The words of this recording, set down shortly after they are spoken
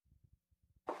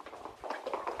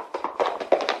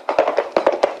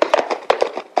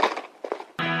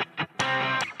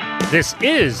This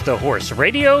is the Horse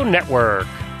Radio Network.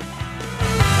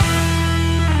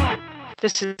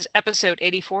 This is episode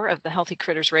 84 of the Healthy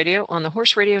Critters Radio on the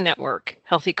Horse Radio Network.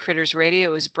 Healthy Critters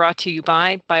Radio is brought to you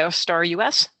by BioStar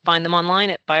US. Find them online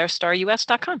at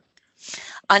biostarus.com.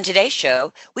 On today's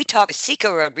show, we talk with Sika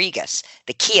Rodriguez,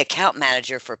 the key account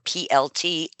manager for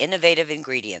PLT Innovative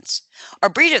Ingredients. Our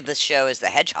breed of the show is the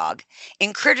hedgehog.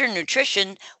 In Critter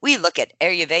Nutrition, we look at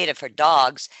Ayurveda for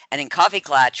dogs. And in Coffee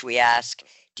Klatch, we ask,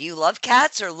 do you love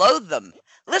cats or loathe them?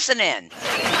 Listen in.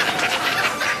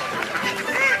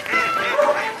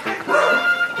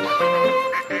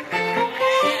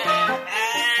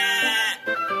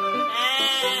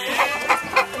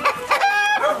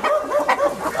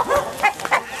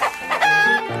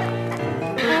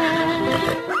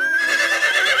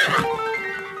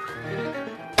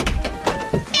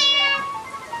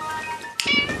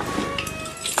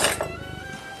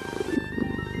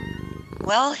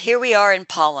 Well, here we are in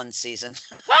pollen season.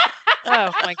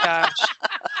 Oh, my gosh.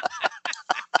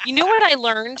 You know what I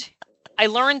learned? I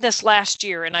learned this last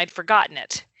year, and I'd forgotten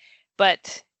it.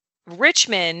 But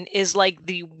Richmond is like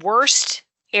the worst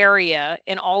area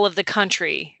in all of the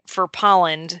country for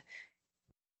pollen,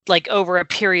 like over a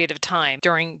period of time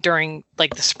during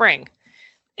like the spring.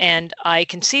 And I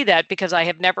can see that because I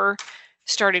have never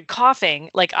started coughing.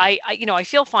 Like I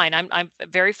feel fine. I'm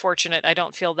very fortunate. I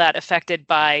don't feel that affected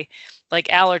by like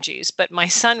allergies, but my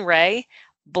son Ray,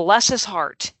 bless his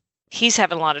heart, he's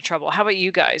having a lot of trouble. How about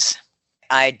you guys?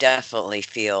 I definitely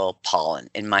feel pollen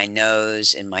in my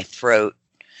nose, in my throat.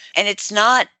 And it's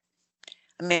not,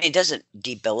 I mean, it doesn't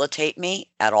debilitate me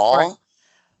at all, right.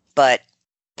 But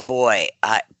boy,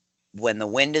 when the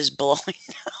wind is blowing,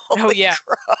 oh yeah.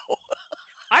 crow.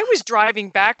 I was driving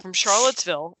back from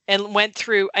Charlottesville and went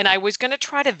through, and I was going to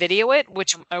try to video it,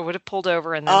 which I would have pulled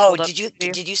over and then pulled up.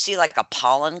 Did you see like a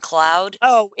pollen cloud?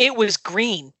 Oh, it was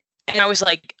green. And I was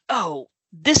like, oh,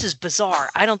 this is bizarre.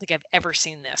 I don't think I've ever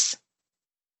seen this.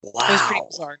 Wow. It was pretty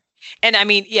bizarre. And I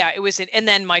mean, yeah, it was, and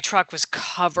then my truck was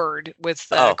covered with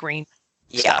green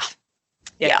stuff.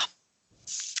 Yeah.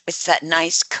 It's that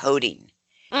nice coating,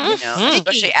 Mm-hmm.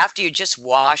 especially after you just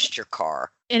washed your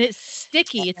car. And it's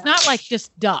sticky. It's not like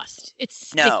just dust. It's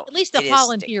sticky. No, At least the it is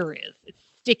pollen sticky. here is. It's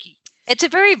sticky. It's a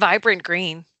very vibrant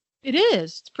green. It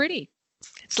is. It's pretty.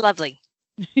 It's lovely.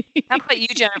 How about you,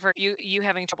 Jennifer? You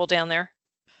having trouble down there?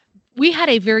 We had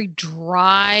a very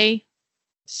dry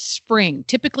spring.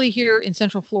 Typically here in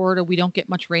Central Florida, we don't get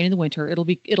much rain in the winter.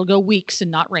 It'll go weeks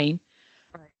and not rain.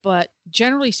 Right. But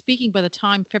generally speaking, by the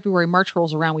time February, March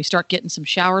rolls around, we start getting some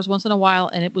showers once in a while,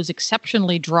 and it was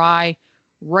exceptionally dry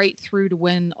right through to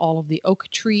when all of the oak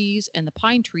trees and the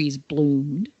pine trees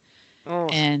bloomed. Oh.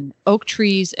 And oak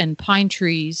trees and pine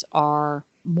trees are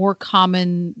more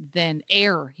common than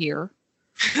air here.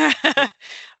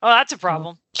 Oh, that's a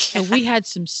problem. So we had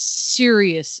some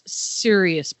serious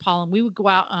pollen. We would go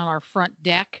out on our front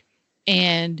deck,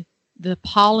 and the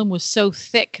pollen was so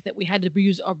thick that we had to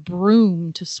use a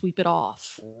broom to sweep it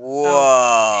off.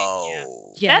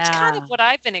 Whoa. Yeah. That's kind of what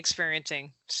I've been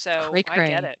experiencing. So Cray. I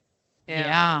get it.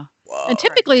 Yeah. Whoa. And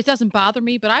typically it doesn't bother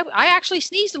me, but I actually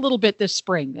sneezed a little bit this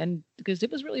spring, and because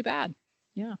it was really bad.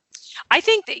 Yeah. I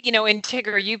think that, and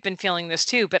Tigger, you've been feeling this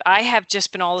too, but I have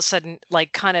just been all of a sudden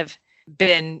like kind of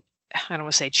been, I don't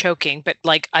want to say choking, but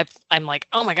like I'm like,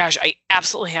 oh my gosh, I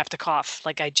absolutely have to cough.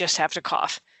 Like I just have to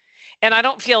cough. And I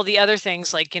don't feel the other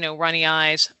things like, runny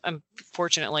eyes,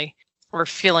 unfortunately, or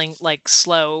feeling like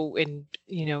slow and,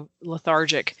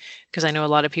 lethargic, because I know a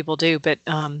lot of people do, but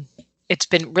it's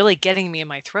been really getting me in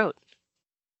my throat.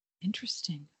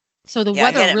 Interesting. So the I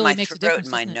weather get it in really my makes a throat difference.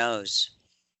 and my doesn't it? nose.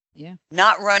 Yeah.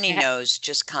 Not runny nose,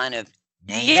 just kind of.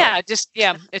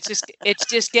 It's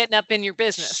just getting up in your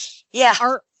business. Yeah.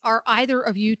 Are either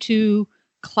of you two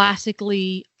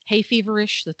classically hay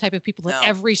feverish, the type of people that No.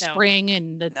 every No. spring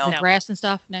and the No. grass and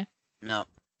stuff? No. No.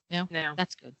 No. No.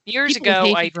 That's good. Years People with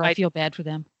ago, hay fever, I feel bad for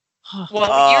them. years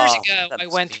Oh, ago, that I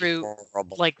must went be through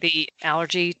horrible. like the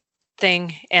allergy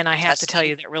thing, and I have to tell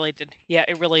you that really did. Yeah,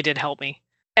 it really did help me.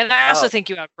 And I also Oh. think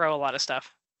you outgrow a lot of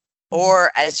stuff.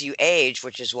 Or as you age,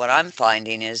 which is what I'm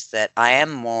finding, is that I am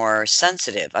more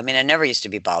sensitive. I mean, I never used to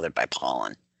be bothered by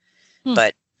pollen,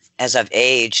 but as I've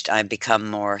aged, I've become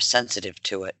more sensitive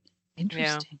to it.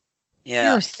 Interesting. Yeah.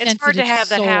 You're a It's hard to sensitive have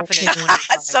that soul, happen. Tigger.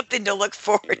 That's something to look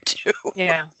forward to.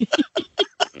 Yeah.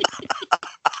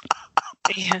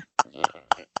 Yeah.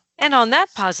 And on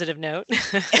that positive note,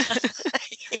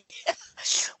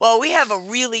 Well, we have a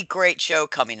really great show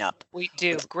coming up. we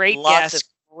do With great lots guests,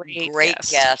 great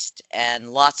guest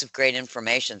and lots of great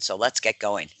information. So let's get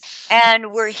going.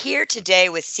 And we're here today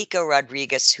with Cico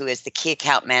Rodriguez, who is the Key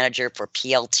Account Manager for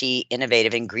PLT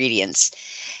Innovative Ingredients.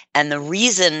 And the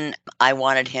reason I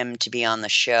wanted him to be on the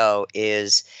show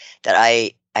is that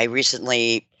I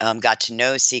recently got to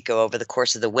know Cico over the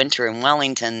course of the winter in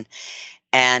Wellington,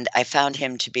 and I found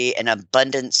him to be an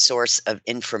abundant source of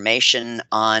information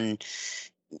on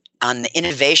the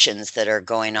innovations that are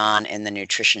going on in the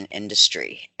nutrition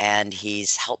industry. And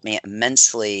he's helped me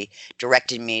immensely,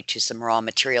 directing me to some raw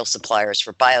material suppliers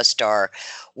for BioStar,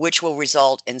 which will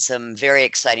result in some very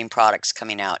exciting products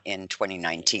coming out in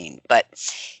 2019. But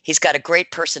he's got a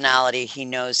great personality. He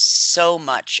knows so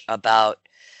much about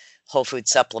whole food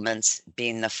supplements,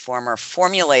 being the former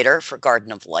formulator for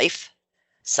Garden of Life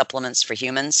supplements for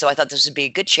humans. So I thought this would be a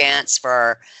good chance for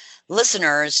our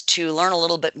listeners to learn a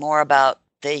little bit more about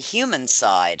the human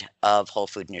side of whole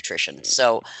food nutrition.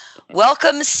 So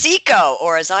welcome, Cico,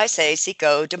 or as I say,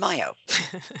 Cico de Mayo.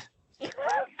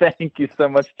 Thank you so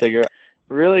much, Tigger.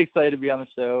 Really excited to be on the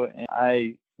show. And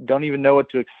I don't even know what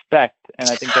to expect. And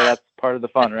I think that's part of the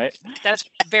fun, right? That's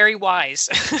very wise.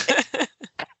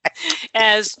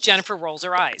 As Jennifer rolls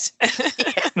her eyes.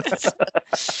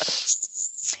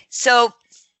 So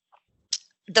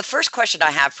the first question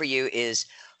I have for you is,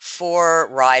 for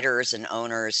riders and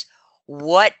owners,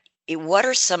 what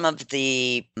are some of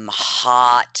the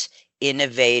hot,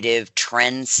 innovative,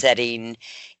 trend-setting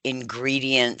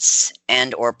ingredients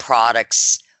and or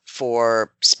products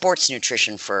for sports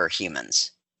nutrition for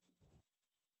humans?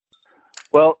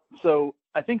 Well, so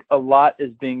I think a lot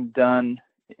is being done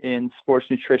in sports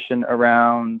nutrition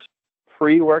around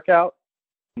pre-workout,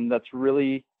 and that's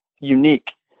really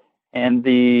unique. And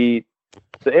the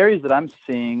areas that I'm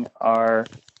seeing are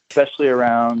especially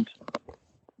around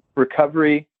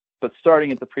recovery, but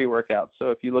starting at the pre-workout.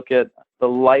 So if you look at the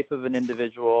life of an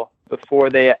individual before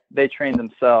they train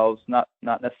themselves, not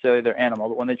necessarily their animal,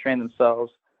 but when they train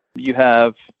themselves, you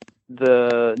have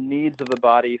the needs of the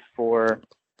body for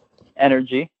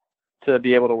energy to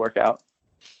be able to work out.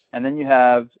 And then you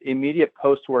have immediate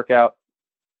post-workout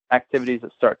activities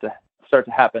that start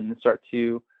to happen and start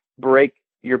to break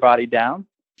your body down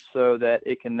so that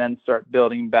it can then start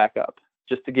building back up.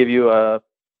 Just to give you a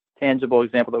tangible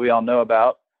example that we all know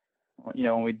about,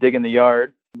 when we dig in the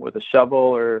yard with a shovel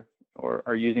or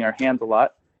using our hands a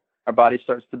lot, our body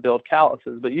starts to build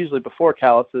calluses. But usually before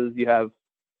calluses, you have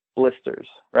blisters,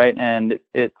 right? And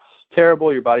it's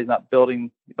terrible. Your body's not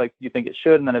building like you think it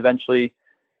should. And then eventually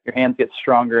your hands get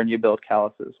stronger and you build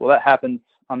calluses. Well, that happens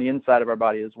on the inside of our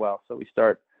body as well. So we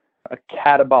start a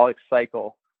catabolic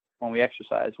cycle when we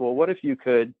exercise. Well, what if you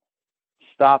could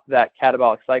stop that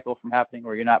catabolic cycle from happening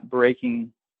where you're not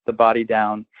breaking the body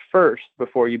down first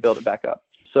before you build it back up?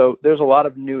 So there's a lot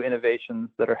of new innovations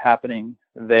that are happening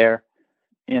there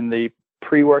in the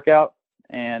pre-workout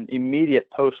and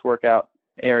immediate post-workout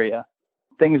area.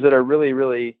 Things that are really,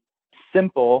 really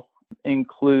simple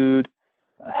include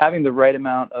having the right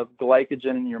amount of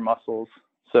glycogen in your muscles.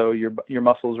 So your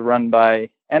muscles run by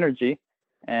energy,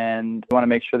 and you want to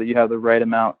make sure that you have the right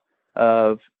amount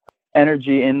of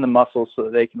energy in the muscles so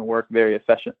that they can work very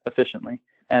efficiently.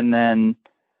 And then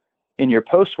in your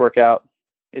post-workout,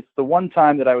 it's the one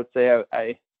time that I would say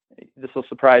this will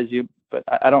surprise you, but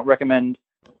I don't recommend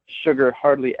sugar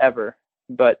hardly ever.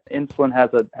 But insulin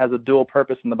has a dual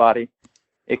purpose in the body.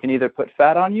 It can either put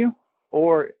fat on you,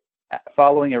 or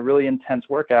following a really intense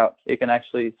workout, it can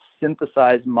actually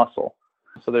synthesize muscle.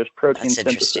 So there's protein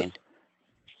synthesis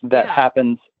that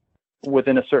happens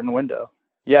within a certain window.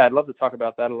 Yeah, I'd love to talk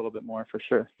about that a little bit more for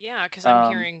sure. Yeah, because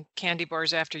I'm hearing candy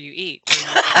bars after you eat.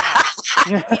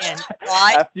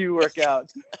 After you work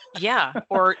out. Yeah,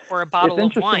 or a bottle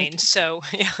of wine. So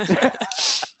yeah.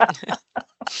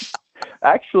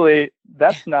 Actually,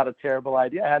 that's not a terrible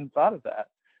idea. I hadn't thought of that.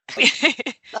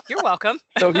 You're welcome.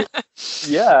 So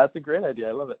yeah, that's a great idea.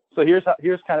 I love it. So here's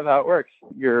kind of how it works.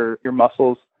 Your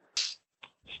muscles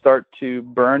start to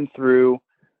burn through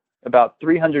about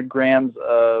 300 grams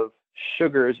of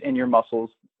sugars in your muscles.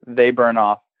 They burn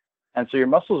off. And so your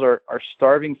muscles are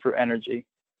starving for energy.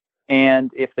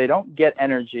 And if they don't get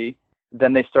energy,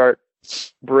 then they start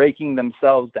breaking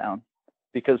themselves down,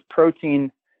 because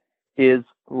protein is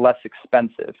less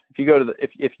expensive. If you go to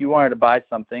if you wanted to buy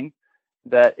something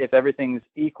that, if everything's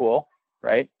equal,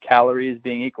 right, calories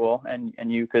being equal, and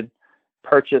you could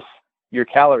purchase your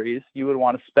calories, you would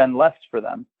want to spend less for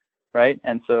them, right?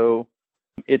 And so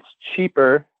it's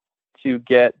cheaper to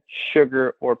get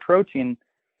sugar or protein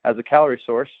as a calorie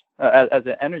source, as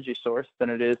an energy source, than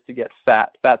it is to get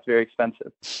fat. Fat's very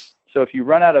expensive. So if you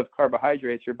run out of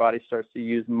carbohydrates, your body starts to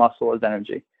use muscle as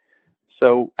energy.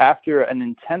 So after an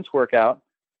intense workout,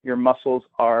 your muscles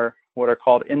are what are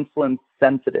called insulin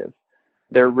sensitive.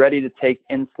 They're ready to take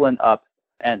insulin up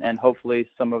and hopefully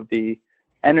some of the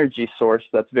energy source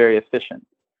that's very efficient.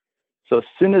 So as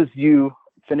soon as you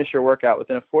finish your workout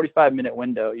within a 45-minute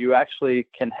window, you actually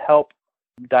can help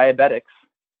diabetics,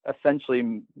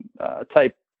 essentially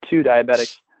type 2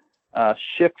 diabetics,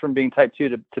 shift from being type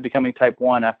 2 to becoming type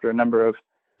 1 after a number of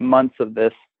months of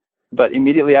this. But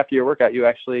immediately after your workout, you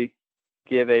actually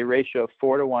give a ratio of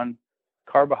 4-to-1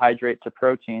 carbohydrate to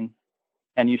protein,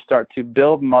 and you start to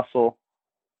build muscle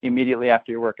immediately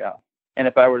after your workout. And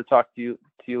if I were to talk to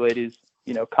you ladies,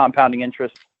 compounding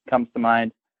interest comes to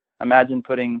mind. Imagine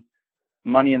putting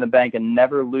money in the bank and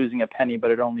never losing a penny,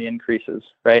 but it only increases,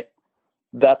 right?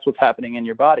 That's what's happening in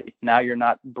your body. Now you're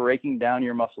not breaking down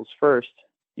your muscles first.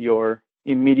 You're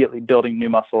immediately building new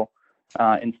muscle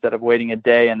instead of waiting a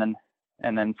day and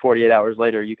then 48 hours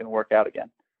later you can work out again.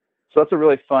 So that's a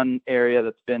really fun area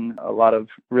that's been a lot of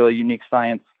really unique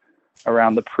science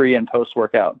around the pre and post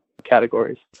workout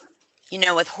categories.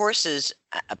 With horses,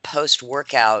 post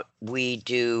workout, we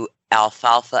do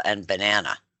alfalfa and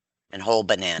banana and whole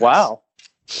bananas. Wow.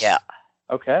 Yeah.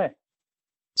 Okay.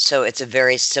 So it's a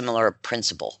very similar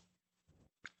principle.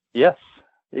 Yes,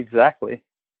 exactly.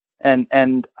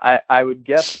 And I would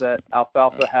guess that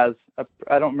alfalfa has,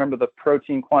 I don't remember the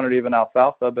protein quantity of an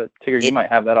alfalfa, but Tigger, you might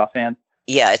have that offhand.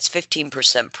 Yeah, it's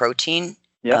 15% protein.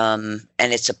 Yep. And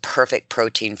it's a perfect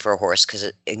protein for a horse because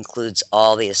it includes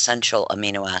all the essential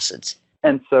amino acids.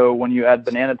 And so when you add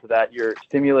banana to that, you're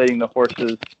stimulating the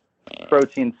horse's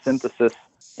protein synthesis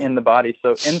in the body.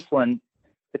 So insulin,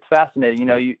 it's fascinating.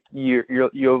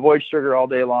 You avoid sugar all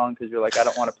day long because you're like, I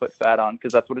don't want to put fat on,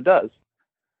 because that's what it does.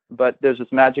 But there's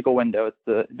this magical window.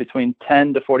 It's between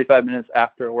 10 to 45 minutes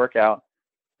after a workout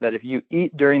that if you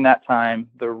eat during that time,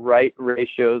 the right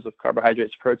ratios of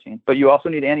carbohydrates to protein. But you also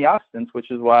need antioxidants, which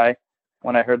is why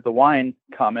when I heard the wine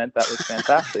comment, that was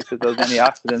fantastic, because those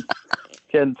antioxidants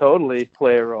can totally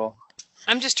play a role.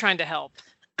 I'm just trying to help.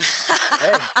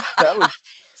 Hey,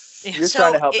 you're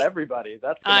trying to help everybody.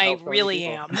 I really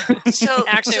am. So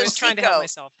actually, I was trying to help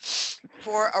myself.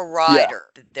 For a rider,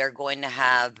 they're going to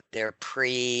have their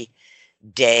pre-day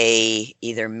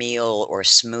either meal or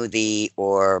smoothie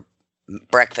or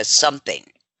breakfast, something.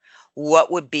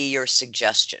 What would be your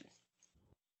suggestion?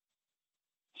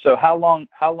 So how long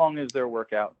is their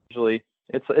workout? Usually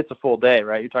it's a full day,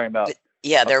 right? You're talking about.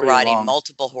 Yeah, they're riding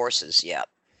multiple horses. Yeah.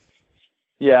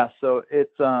 Yeah. So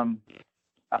it's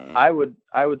I would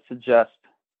suggest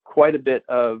quite a bit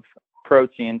of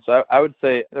protein. So I would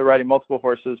say they're riding multiple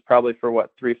horses probably for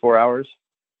 3-4 hours.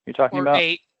 You're talking or about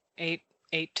 8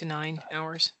 to 9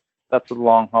 hours. That's a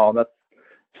long haul.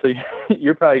 So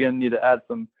you're probably going to need to add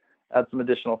some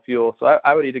additional fuel. So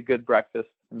I would eat a good breakfast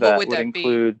that would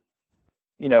include,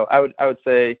 I would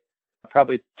say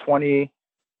probably 20-25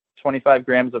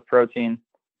 grams of protein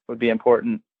would be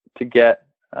important to get.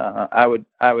 I would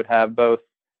have both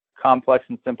complex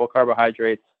and simple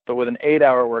carbohydrates, but with an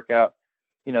 8-hour workout,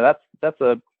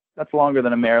 that's longer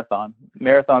than a marathon.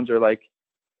 Marathons are like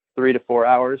 3 to 4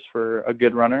 hours for a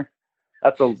good runner.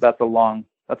 That's a long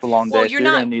day. You're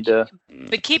not. Need to.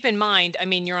 But keep in mind,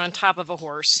 you're on top of a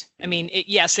horse.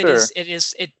 It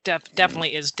is. It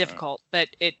definitely is difficult, but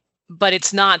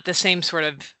it's not the same sort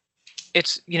of.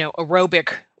 It's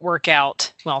aerobic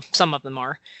workout. Well, some of them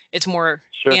are. It's more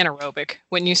anaerobic.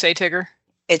 Wouldn't you say, Tigger?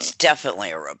 It's definitely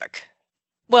aerobic.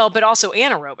 Well, but also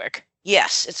anaerobic.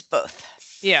 Yes, it's both.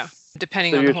 Yeah,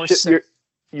 depending on the horse.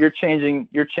 You're changing.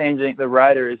 The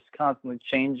rider is constantly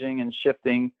changing and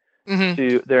shifting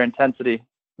to their intensity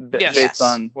based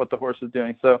on what the horse is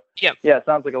doing. So it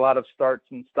sounds like a lot of starts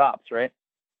and stops, right?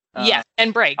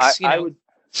 And breaks.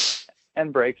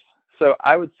 And breaks. So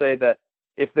I would say that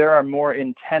if there are more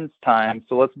intense times,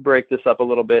 so let's break this up a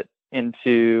little bit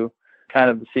into kind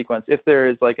of the sequence. If there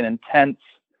is like an intense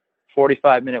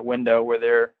 45-minute window where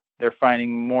they're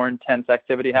finding more intense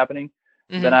activity happening,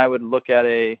 then I would look at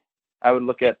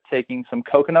taking some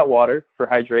coconut water for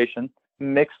hydration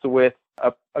mixed with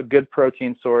a good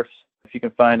protein source. If you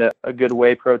can find a good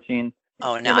whey protein.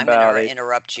 Oh, now I'm going to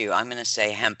interrupt you. I'm going to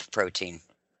say hemp protein.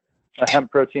 A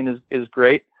hemp protein is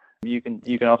great. You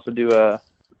can also do a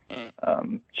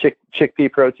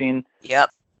chickpea protein. Yep.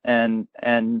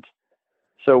 And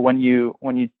so when you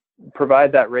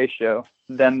provide that ratio,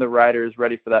 then the rider is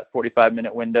ready for that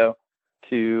 45-minute window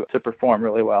to perform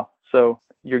really well. So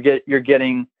you're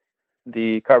getting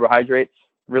the carbohydrates,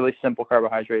 really simple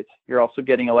carbohydrates. You're also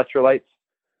getting electrolytes,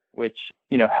 which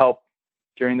help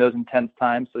during those intense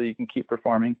times so you can keep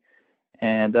performing.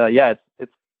 And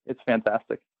it's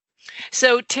fantastic.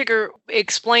 So, Tigger,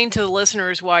 explain to the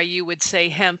listeners why you would say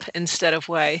hemp instead of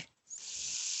whey.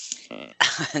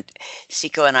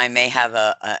 Seiko and I may have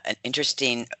an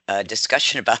interesting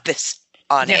discussion about this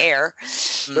on air.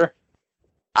 Sure.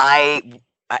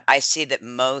 I see that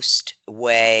most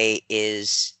whey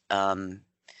is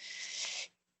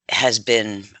has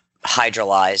been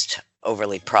hydrolyzed,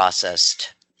 overly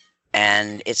processed,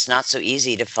 and it's not so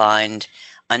easy to find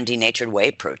undenatured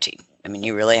whey protein. I mean,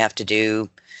 you really have to do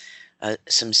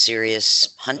some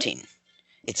serious hunting.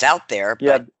 It's out there,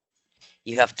 but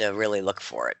you have to really look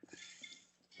for it.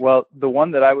 Well, the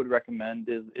one that I would recommend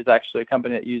is actually a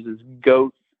company that uses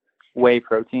goat whey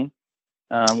protein,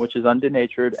 which is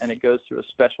undenatured, and it goes through a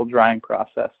special drying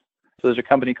process. So there's a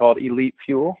company called Elite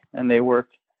Fuel, and they work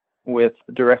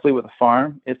directly with a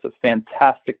farm. It's a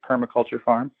fantastic permaculture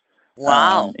farm.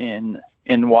 Wow.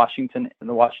 In Washington, in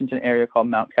the Washington area called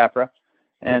Mount Capra,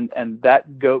 and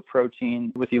that goat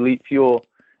protein with Elite Fuel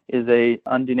is a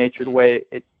undenatured whey.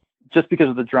 It just because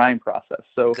of the drying process.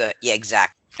 So good. Yeah,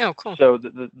 exactly. Oh, cool. So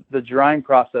the drying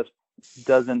process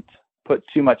doesn't put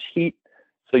too much heat,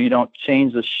 so you don't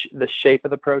change the shape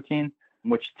of the protein,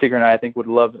 which Tigger and I think would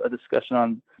love a discussion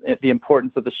on the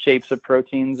importance of the shapes of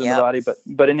proteins in the body.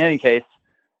 But in any case,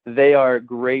 they are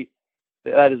great.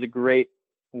 That is a great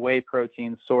whey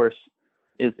protein source.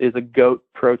 Is a goat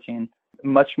protein,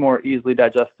 much more easily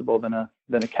digestible than a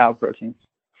cow protein.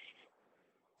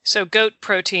 So goat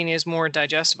protein is more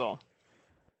digestible.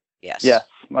 Yes. Yes,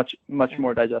 much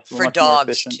more digestible. For much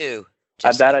dogs more too.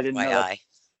 That I didn't know. That.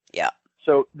 Yeah.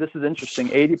 So this is interesting.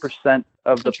 80%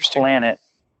 of the planet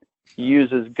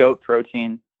uses goat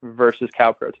protein versus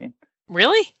cow protein.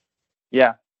 Really?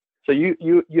 Yeah. So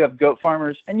you have goat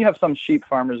farmers and you have some sheep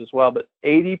farmers as well, but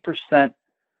 80%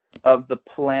 of the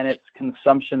planet's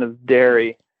consumption of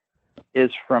dairy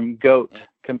is from goat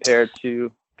compared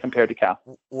to cow.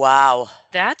 Wow.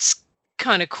 That's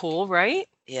kind of cool, right?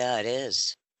 Yeah, it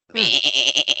is. Oh.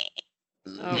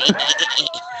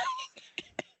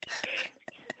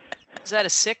 Is that a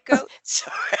sick goat?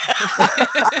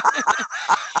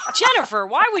 Jennifer,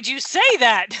 why would you say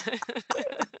that?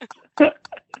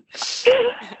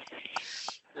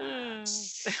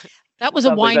 That was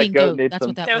a whining goat. That's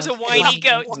what that was. A whiny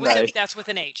goat. That's with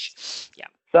an H. Yeah.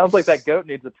 Sounds like that goat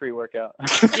needs a pre-workout.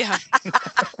 Yeah.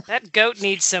 That goat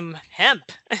needs some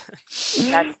hemp.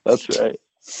 That's right.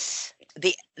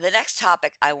 The next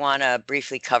topic I want to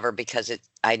briefly cover because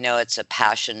I know it's a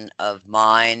passion of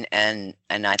mine and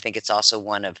I think it's also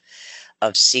one of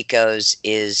Seiko's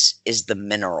is the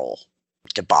mineral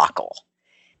debacle,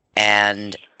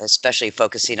 and especially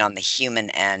focusing on the human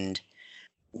end.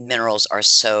 Minerals are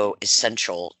so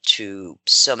essential to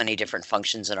so many different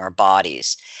functions in our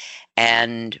bodies,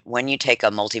 and when you take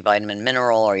a multivitamin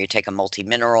mineral or you take a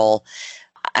multi-mineral,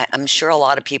 I'm sure a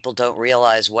lot of people don't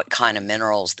realize what kind of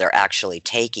minerals they're actually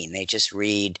taking. They just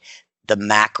read the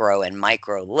macro and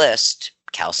micro list,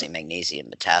 calcium, magnesium,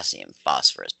 potassium,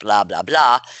 phosphorus, blah, blah,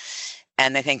 blah,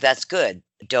 and they think that's good.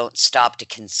 Don't stop to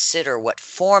consider what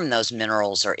form those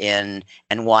minerals are in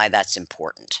and why that's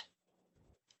important.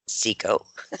 Seiko.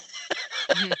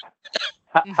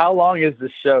 How long is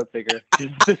this show, Tigger?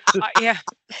 Yeah.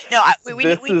 No, we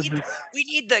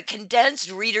need the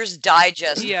condensed Reader's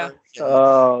Digest. Yeah. Version.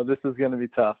 Oh, this is going to be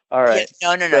tough. All right.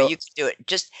 Yeah, no, you can do it.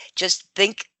 Just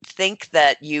think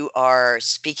that you are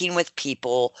speaking with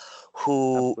people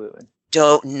who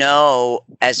don't know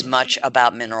as much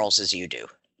about minerals as you do.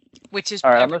 Which is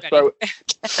all right. everybody.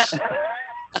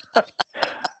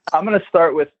 I'm going to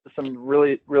start with some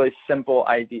really, really simple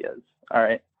ideas. All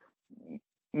right.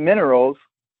 Minerals,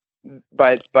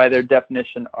 by their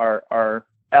definition, are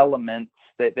elements.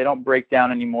 They don't break down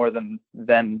any more than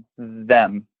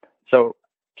them. So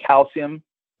calcium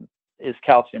is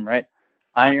calcium, right?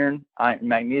 Iron,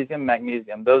 magnesium.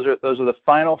 Those are the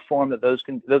final form that those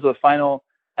are the final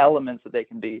elements that they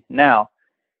can be. Now,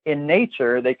 in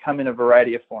nature, they come in a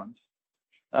variety of forms.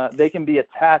 They can be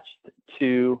attached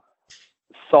to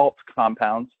salt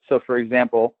compounds. So, for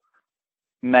example,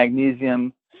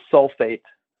 magnesium sulfate.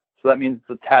 So that means it's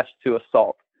attached to a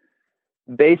salt.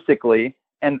 Basically,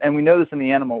 and we know this in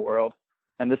the animal world,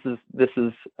 and this is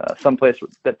someplace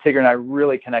that Tigger and I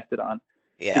really connected on.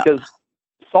 Yeah. Because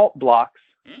salt blocks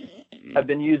have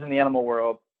been used in the animal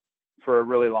world for a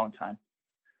really long time,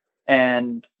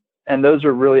 and those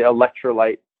are really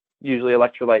usually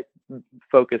electrolyte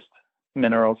focused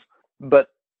minerals.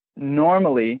 But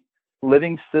normally,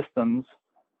 living systems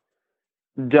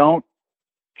don't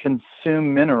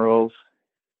consume minerals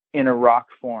in a rock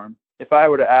form. If I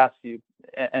were to ask you,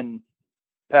 and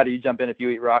Patty, you jump in if you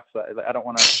eat rocks. I don't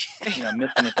want to,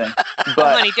 miss anything. Oh,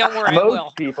 But honey, don't worry, I most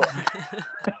will. people,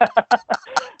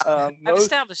 I've most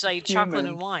established I eat chocolate and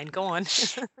humans- wine. Go on.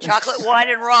 Chocolate, wine,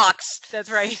 and rocks. That's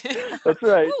right. That's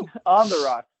right, Woo. on the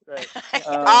rocks. Right.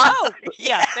 Oh,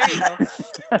 yeah, there you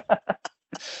go.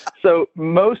 So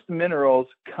most minerals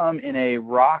come in a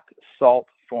rock salt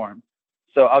form.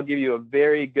 So I'll give you a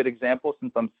very good example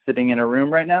since I'm sitting in a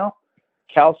room right now.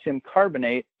 Calcium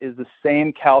carbonate is the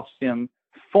same calcium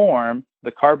form,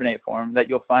 the carbonate form, that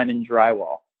you'll find in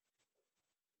drywall.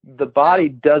 The body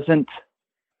doesn't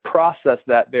process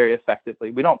that very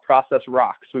effectively. We don't process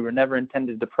rocks. We were never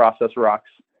intended to process rocks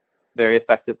very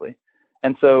effectively.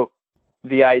 And so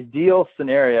the ideal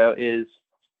scenario is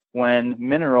when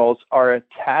minerals are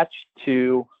attached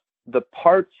to the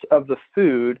parts of the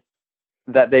food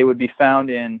that they would be found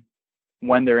in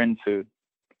when they're in food.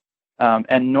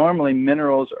 And normally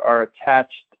minerals are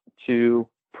attached to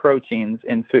proteins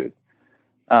in food.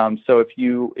 So if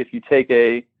you take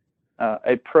a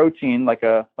protein like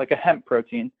a hemp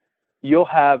protein, you'll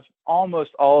have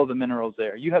almost all of the minerals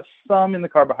there. You have some in the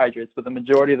carbohydrates, but the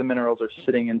majority of the minerals are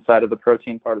sitting inside of the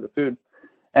protein part of the food.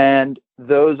 And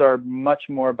those are much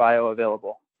more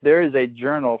bioavailable. There is a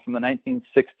journal from the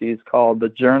 1960s called the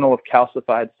Journal of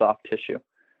Calcified Soft Tissue.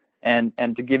 And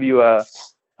to give you an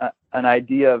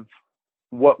idea of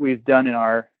what we've done in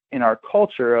our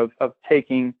culture of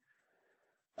taking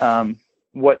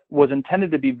what was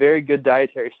intended to be very good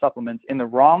dietary supplements in the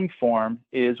wrong form,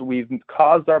 is we've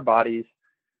caused our bodies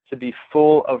to be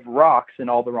full of rocks in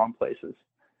all the wrong places.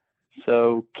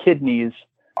 So kidneys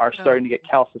are starting to get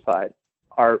calcified.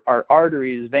 Our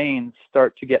arteries, veins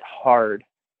start to get hard,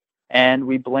 and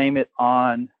we blame it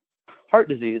on heart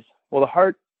disease. Well, the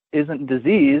heart isn't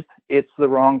diseased, it's the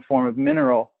wrong form of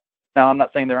mineral. Now, I'm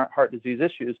not saying there aren't heart disease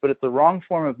issues, but it's the wrong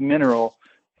form of mineral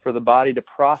for the body to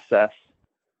process,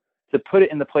 to put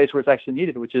it in the place where it's actually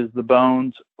needed, which is the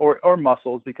bones or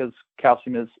muscles, because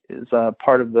calcium is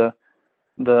part of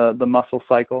the muscle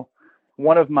cycle.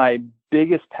 One of my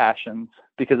biggest passions,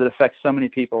 because it affects so many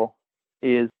people,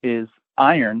 is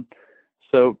iron.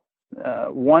 So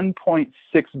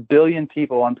 1.6 billion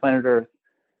people on planet Earth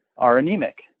are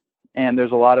anemic, and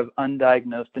there's a lot of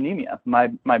undiagnosed anemia.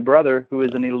 My brother, who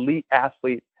is an elite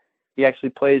athlete, he actually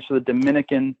plays for the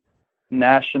Dominican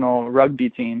national rugby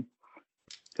team,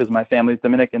 because my family's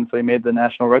Dominican, so he made the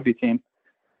national rugby team.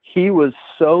 He was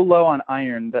so low on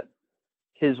iron that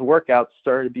his workouts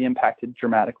started to be impacted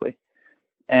dramatically.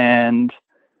 And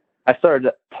I started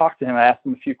to talk to him. I asked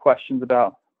him a few questions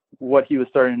about what he was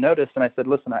starting to notice. And I said,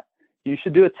 listen, you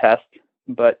should do a test,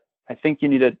 but I think you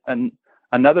need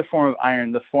another form of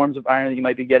iron. The forms of iron that you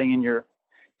might be getting in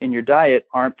your diet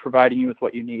aren't providing you with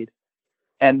what you need.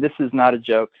 And this is not a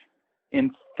joke.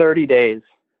 In 30 days,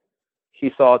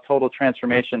 he saw a total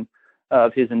transformation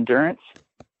of his endurance,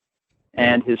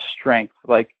 and his strength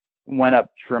went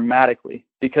up dramatically.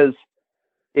 Because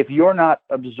if you're not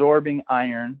absorbing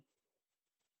iron,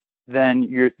 then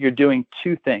you're doing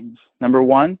two things. Number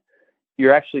one,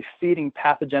 you're actually feeding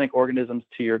pathogenic organisms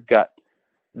to your gut.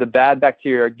 The bad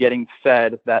bacteria are getting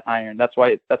fed that iron. That's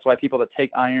why people that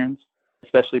take irons,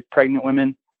 especially pregnant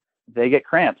women, they get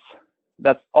cramps.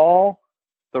 That's all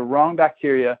the wrong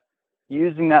bacteria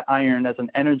using that iron as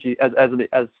an energy,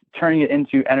 as turning it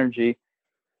into energy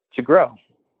to grow.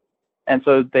 And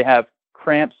so they have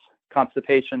cramps,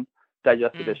 constipation,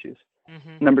 digestive issues.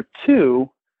 Mm-hmm. Number two,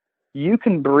 you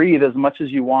can breathe as much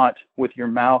as you want with your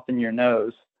mouth and your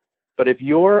nose, but if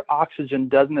your oxygen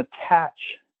doesn't attach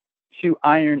to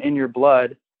iron in your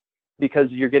blood,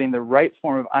 because you're getting the right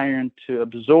form of iron to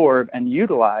absorb and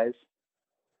utilize,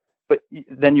 but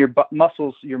then your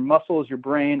muscles, your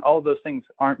brain, all of those things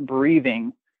aren't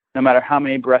breathing no matter how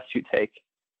many breaths you take.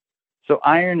 So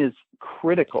iron is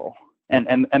critical,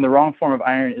 and the wrong form of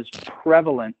iron is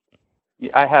prevalent.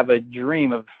 I have a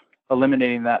dream of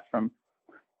eliminating that from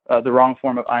the wrong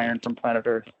form of iron from planet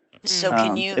Earth. So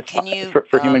can you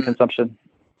for human consumption?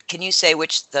 Can you say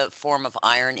which the form of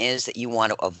iron is that you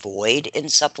want to avoid in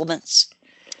supplements?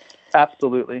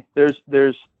 Absolutely.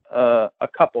 There's a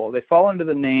couple. They fall under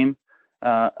the name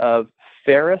of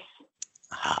ferrous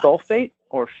sulfate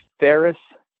or ferrous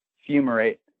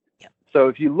fumarate. Yep. So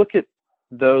if you look at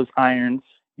those irons,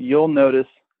 you'll notice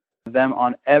them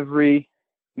on every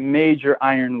major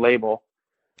iron label.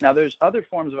 Now, there's other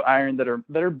forms of iron that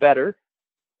are better,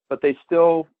 but they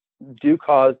still do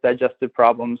cause digestive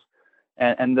problems,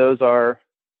 and those are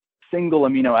single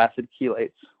amino acid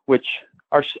chelates, which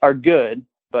are good.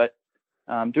 But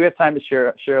do we have time to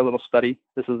share a little study?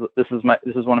 This is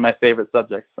one of my favorite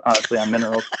subjects, honestly, on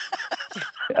minerals.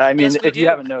 I mean, yes, if you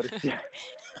haven't noticed.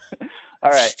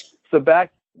 All right. So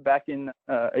back back in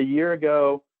a year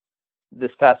ago,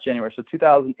 this past January, so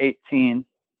 2018,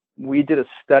 we did a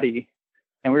study,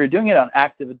 and we were doing it on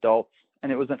active adults,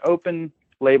 and it was an open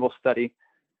label study,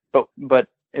 but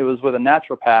it was with a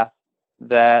naturopath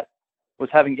that was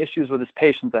having issues with his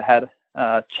patients that had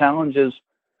challenges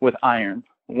with iron.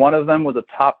 One of them was a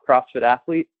top CrossFit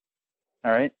athlete,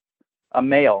 all right, a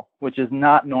male, which is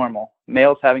not normal.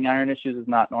 Males having iron issues is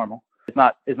not normal. It's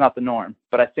not the norm,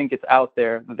 but I think it's out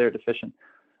there that they're deficient.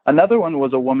 Another one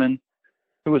was a woman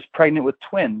who was pregnant with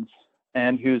twins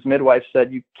and whose midwife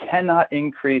said you cannot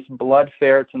increase blood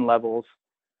ferritin levels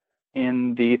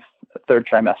in the third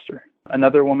trimester.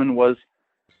 Another woman was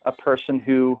a person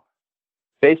who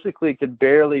basically could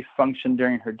barely function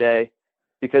during her day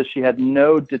because she had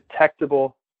no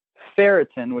detectable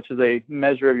ferritin, which is a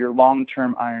measure of your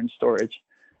long-term iron storage.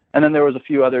 And then there was a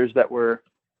few others that were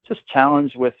just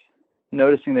challenged with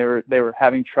noticing they were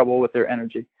having trouble with their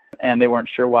energy, and they weren't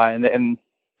sure why. And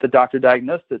the doctor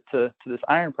diagnosed it to this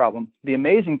iron problem. The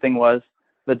amazing thing was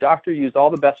the doctor used all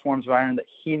the best forms of iron that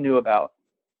he knew about,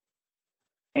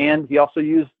 and he also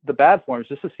used the bad forms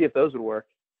just to see if those would work.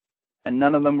 And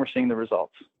none of them were seeing the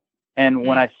results. And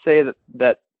when I say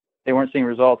that they weren't seeing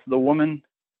results, the woman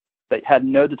that had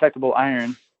no detectable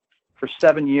iron for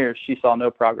 7 years, she saw no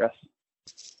progress.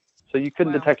 So you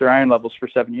couldn't detect her iron levels for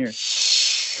 7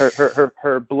 years.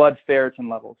 Her blood ferritin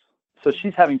levels. So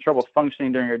she's having trouble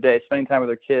functioning during her day, spending time with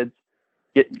her kids.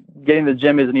 Getting to the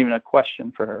gym isn't even a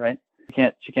question for her, right?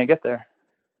 She can't get there.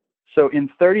 So in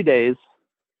 30 days,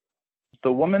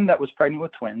 the woman that was pregnant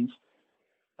with twins,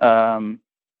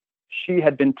 she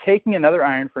had been taking another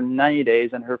iron for 90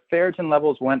 days, and her ferritin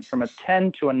levels went from a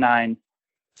 10 to a 9.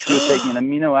 She was taking an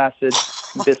amino acid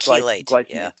bisglycinate.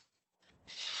 Yeah.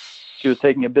 She was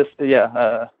taking iron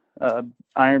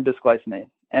bisglycinate,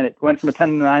 and it went from a 10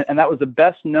 to 9, and that was the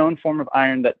best known form of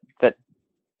iron that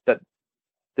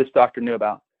this doctor knew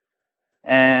about.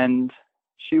 And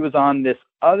she was on this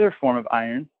other form of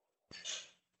iron,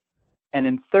 and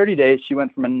in 30 days, she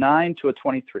went from a 9 to a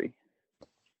 23.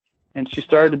 And she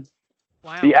started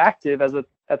to be active as a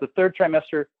third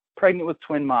trimester, pregnant with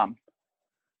twin mom,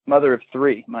 mother of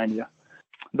 3, mind you.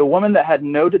 The woman that had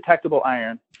no detectable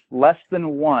iron, less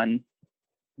than 1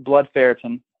 blood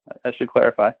ferritin, I should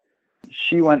clarify,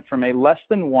 she went from a less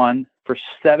than 1 for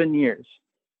 7 years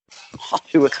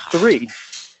to a 3.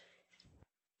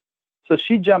 So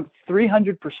she jumped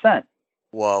 300%.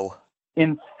 Whoa.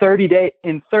 In 30 days.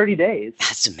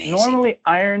 That's amazing. Normally,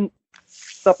 iron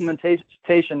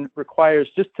supplementation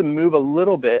requires, just to move a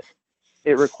little bit,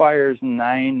 it requires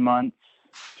 9 months,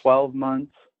 12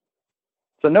 months.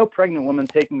 So no pregnant woman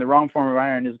taking the wrong form of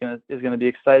iron is going to be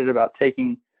excited about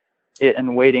taking it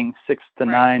and waiting 6 to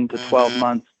 9 to 12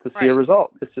 months to see a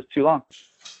result. It's just too long.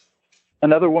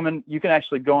 Another woman, you can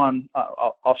actually go on,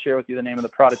 I'll share with you the name of the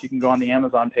product. You can go on the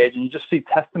Amazon page and you just see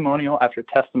testimonial after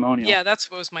testimonial. Yeah,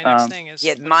 that's what was my next thing. Is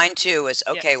mine too is,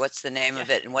 what's the name of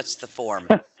it and what's the form?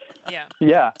 Yeah.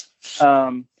 Yeah.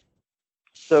 So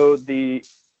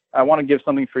I want to give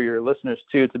something for your listeners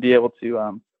too, to be able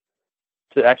to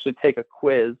actually take a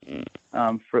quiz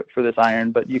for this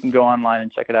iron, but you can go online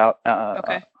and check it out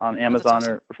on Amazon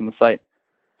or from the site.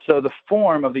 So the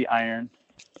form of the iron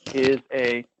is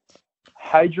a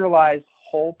hydrolyzed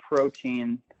whole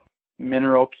protein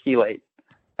mineral chelate.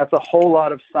 That's a whole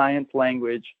lot of science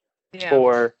language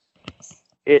for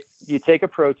it. You take a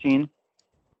protein,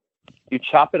 you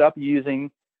chop it up using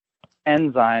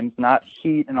enzymes, not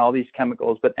heat and all these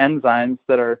chemicals, but enzymes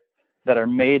that are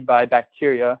made by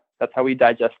bacteria. That's how we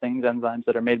digest things, enzymes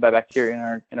that are made by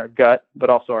bacteria in our gut, but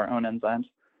also our own enzymes.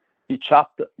 You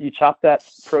chop that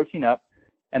protein up,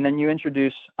 and then you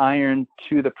introduce iron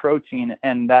to the protein,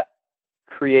 and that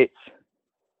creates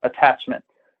attachment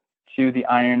to the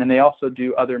iron. And they also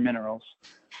do other minerals.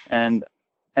 And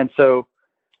so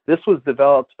this was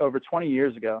developed over 20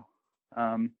 years ago,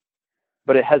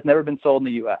 but it has never been sold in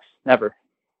the U.S. Never,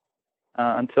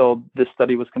 until this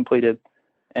study was completed.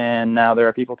 And now there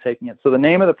are people taking it. So the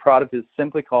name of the product is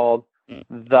simply called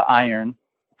The Iron,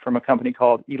 from a company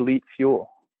called Elite Fuel.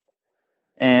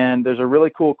 And there's a really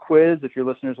cool quiz. If your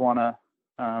listeners want to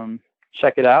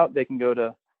check it out, they can go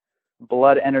to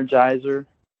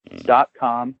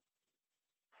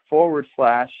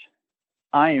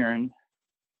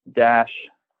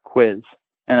bloodenergizer.com/iron-quiz.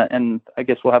 And I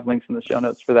guess we'll have links in the show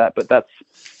notes for that. But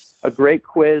that's a great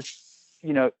quiz.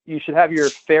 You should have your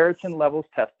ferritin levels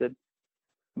tested.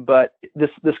 But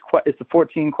it's the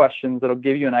 14 questions that'll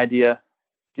give you an idea.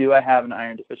 Do I have an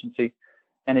iron deficiency?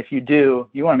 And if you do,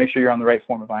 you want to make sure you're on the right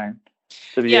form of iron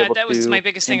to be able to. Yeah, that was my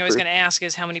biggest thing I was going to ask,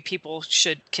 is how many people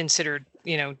should consider,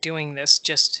 doing this,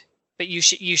 just but you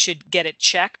should get it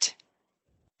checked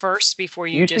first before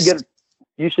you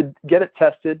should get it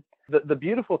tested. The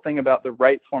beautiful thing about the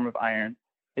right form of iron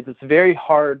is it's very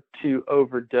hard to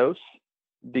overdose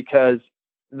because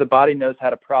the body knows how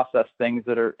to process things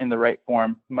that are in the right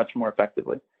form much more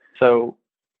effectively. So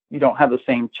you don't have the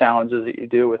same challenges that you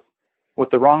do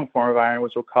with the wrong form of iron,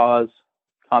 which will cause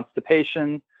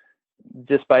constipation,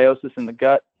 dysbiosis in the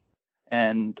gut,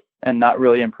 and not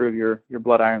really improve your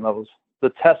blood iron levels. The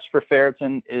test for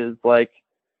ferritin is like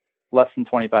less than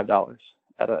 $25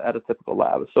 at a typical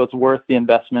lab. So it's worth the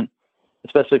investment,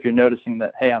 especially if you're noticing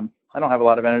that, hey, I don't have a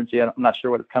lot of energy. I'm not sure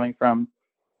what it's coming from.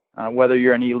 Whether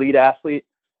you're an elite athlete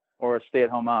or a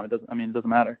stay-at-home mom, it doesn't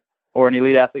matter. Or an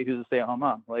elite athlete who's a stay-at-home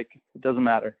mom, like, it doesn't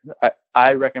matter.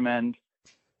 I recommend,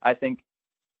 I think,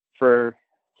 for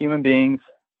human beings,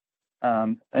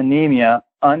 anemia,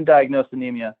 undiagnosed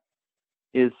anemia,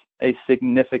 is a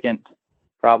significant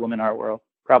problem in our world.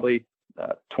 Probably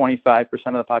 25%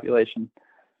 of the population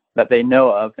that they know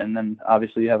of, and then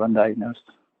obviously you have undiagnosed.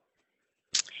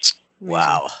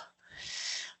 Wow.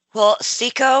 Well,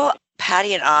 Seco,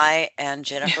 Patty and I and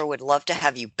Jennifer would love to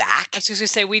have you back. I was just going to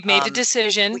say, we've made a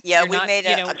decision. Yeah, we made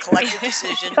a collective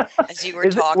decision as you were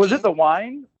talking. Was it the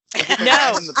wine?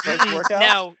 No.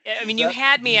 No. I mean, you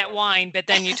had me at wine, but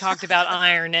then you talked about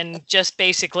iron, and just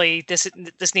basically this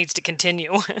needs to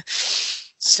continue.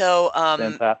 So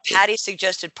Patty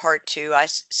suggested part 2. I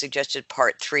suggested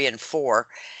part 3 and 4.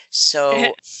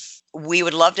 So we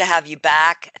would love to have you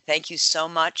back. Thank you so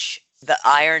much. The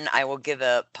iron, I will give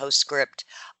a postscript.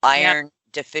 Iron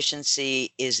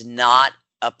deficiency is not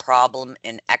a problem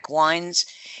in equines.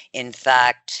 In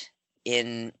fact,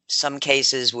 in some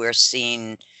cases, we're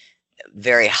seeing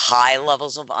very high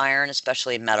levels of iron,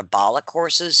 especially in metabolic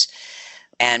horses.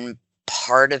 And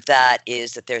part of that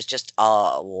is that there's just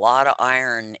a lot of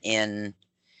iron in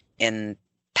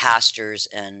pastures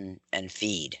and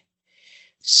feed.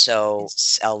 So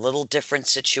it's a little different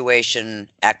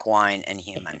situation, equine and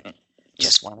human.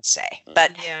 Just want to say.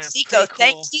 But Seco, cool.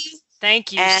 Thank you.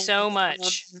 Thank you so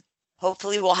much.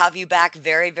 Hopefully we'll have you back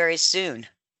very, very soon.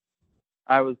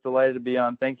 I was delighted to be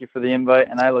on. Thank you for the invite,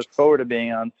 and I look forward to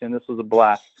being on soon. This was a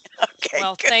blast. Okay.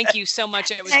 Well, good. Thank you so much.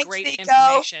 It was Thanks, great Seco.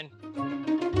 information.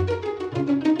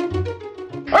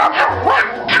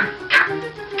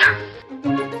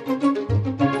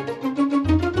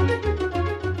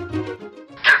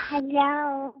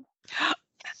 Hello.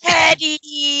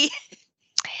 Hetty.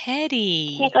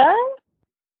 Hetty. Hello.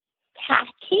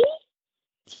 Patty.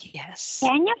 Yes.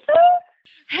 Jennifer.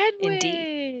 Hedwig.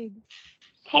 Indeed.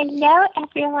 Hello,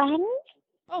 everyone.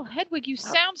 Oh, Hedwig, you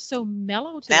sound so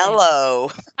mellow today.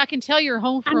 Mellow. I can tell you're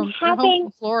home from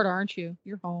Florida, aren't you?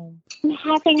 You're home. I'm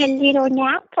having a little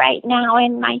nap right now,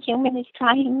 and my human is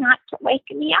trying not to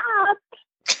wake me up.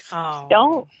 Oh.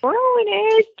 Don't ruin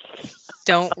it.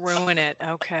 Don't ruin it.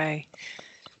 Okay.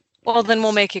 Well, then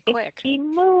we'll make it quick. If he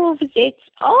moves, it's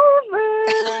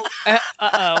over.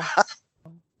 Uh-oh.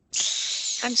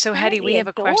 So, Hetty, we have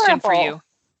a question for you.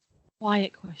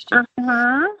 Quiet question.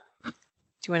 Uh-huh. Do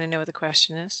you want to know what the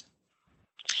question is?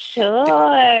 Sure.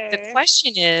 The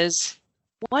question is,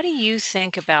 what do you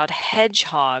think about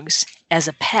hedgehogs as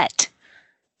a pet?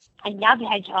 I love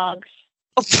hedgehogs.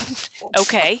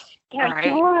 Okay. They're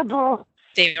adorable.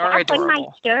 They are Back when my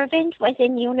adorable. servant was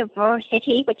in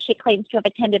university, which she claims to have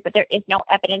attended, but there is no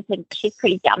evidence, and she's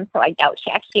pretty dumb, so I doubt she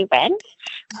actually went.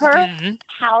 Her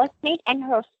housemate and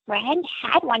her friend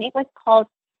had one. It was called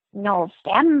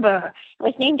November. It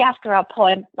was named after a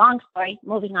poem. Long story.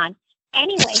 Moving on.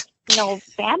 Anyway,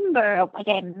 November was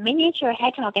a miniature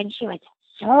hedgehog, and she was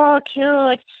so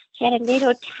cute. She had a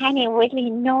little tiny wiggly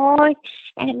nose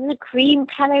and a little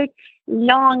cream-colored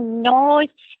long nose,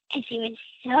 and she was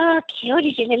so cute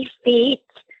with her little feet.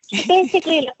 She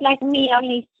basically looked like me,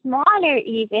 only smaller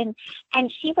even, and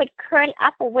she would curl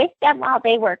up with them while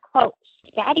they were, quote,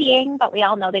 studying, but we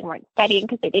all know they weren't studying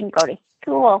because they didn't go to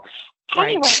school.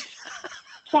 Anyway,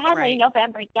 sadly,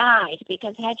 November died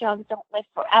because hedgehogs don't live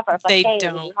forever, but they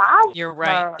don't. Love You're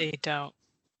right. They don't.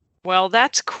 Well,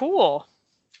 that's cool.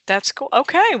 That's cool.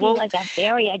 Okay. Well, she was a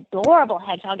very adorable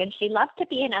hedgehog, and she loved to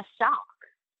be in a sock.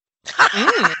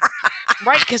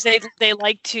 Right, because they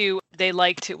like to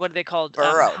what do they call it?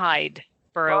 Hide.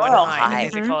 Burrow and hide. I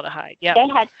think they call it a hide. Yeah. They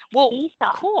had ski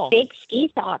socks, cool. Big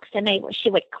ski socks, and she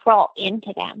would crawl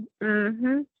into them.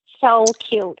 Mm-hmm. So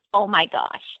cute. Oh my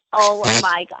gosh. Oh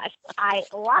my gosh. I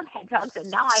love hedgehogs, and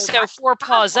now I 4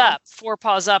 paws up. 4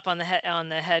 paws up on the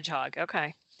hedgehog.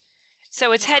 Okay.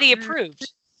 So it's Hetty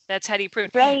approved. That's Hetty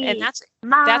approved. Great. And that's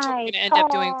what we're going to end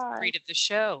up doing for the rate of the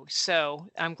show. So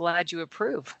I'm glad you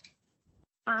approve.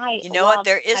 You know what?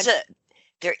 There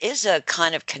There is a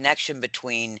kind of connection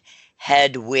between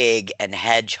Hedwig and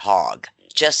hedgehog.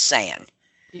 Just saying.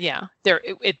 Yeah, they're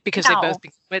because No. they both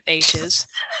begin with H's.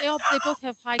 They both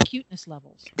have high cuteness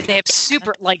levels. They have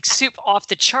super off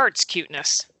the charts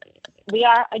cuteness. We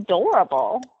are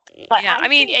adorable. But Yeah, I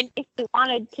mean, think if we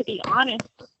wanted to be honest,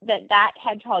 that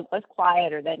hedgehog was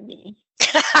quieter than me.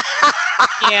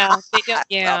 Yeah, they don't.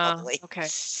 Yeah. Probably. Okay.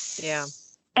 Yeah.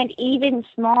 And even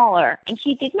smaller. And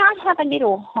she did not have a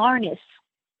little harness.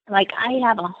 Like I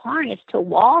have a harness to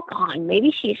walk on.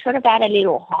 Maybe she should have had a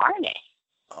little harness.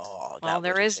 Oh, that Well,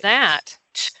 there would is be- that.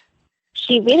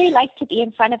 She really liked to be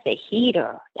in front of the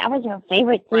heater. That was her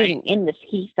favorite thing Right. in the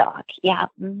ski sock. Yeah.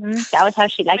 That was how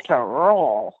she liked to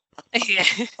roll. Yeah.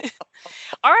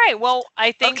 All right. Well,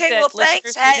 I think Okay, that well, thanks,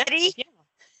 listeners know- Hetty. Yeah.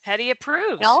 Hetty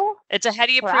approves. No? It's a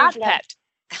Hetty approved Problem. pet.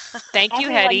 Thank you,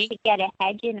 Everyone Hetty. should get a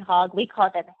hedging hog. We call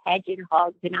them hedging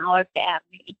hogs in our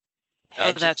family.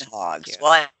 Hedges that's and hogs. cute.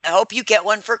 Well, I hope you get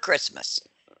one for Christmas.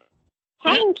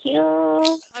 Thank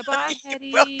you. Bye bye,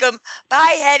 Hetty. Welcome.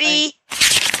 Bye, Hetty.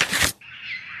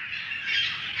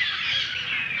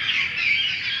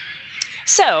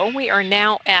 So we are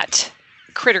now at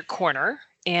Critter Corner,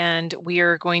 and we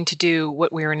are going to do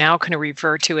what we are now going to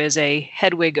refer to as a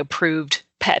Hedwig approved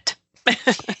pet.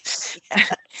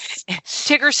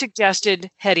 Tigger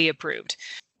suggested, Hetty approved.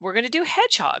 We're going to do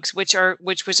hedgehogs, which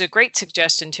was a great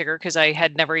suggestion, Tigger, because I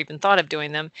had never even thought of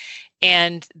doing them,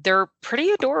 and they're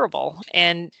pretty adorable.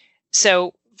 And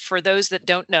so, for those that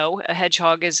don't know, a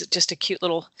hedgehog is just a cute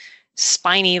little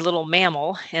spiny little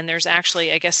mammal, and there's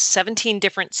actually, I guess, 17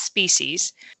 different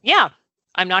species. Yeah,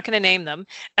 I'm not going to name them,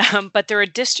 but they're a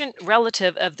distant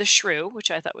relative of the shrew, which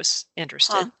I thought was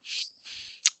interesting. Huh.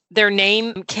 Their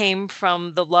name came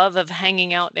from the love of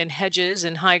hanging out in hedges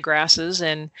and high grasses,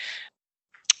 and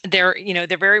they're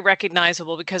very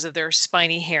recognizable because of their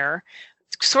spiny hair.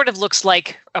 Sort of looks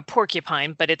like a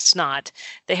porcupine, but it's not.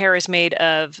 The hair is made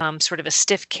of sort of a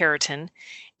stiff keratin,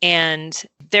 and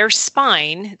their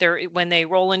spine, when they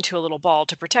roll into a little ball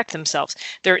to protect themselves,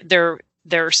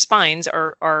 their spines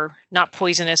are not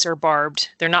poisonous or barbed.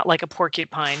 They're not like a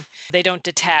porcupine. They don't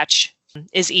detach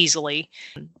as easily.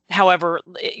 However,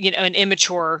 an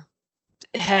immature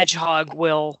hedgehog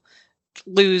will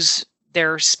lose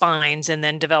their spines and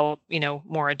then develop,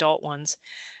 more adult ones.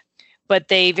 But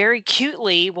they very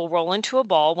cutely will roll into a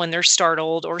ball when they're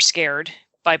startled or scared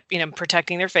by,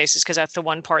 protecting their faces, because that's the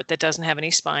one part that doesn't have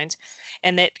any spines.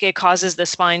 And that it causes the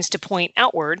spines to point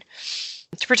outward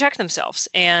to protect themselves.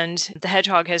 And the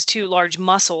hedgehog has two large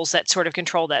muscles that sort of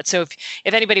control that. So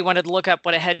if anybody wanted to look up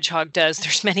what a hedgehog does,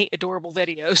 there's many adorable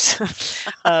videos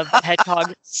of the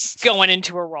hedgehog going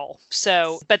into a roll.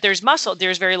 So, but there's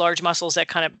very large muscles that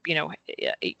kind of,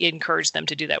 encourage them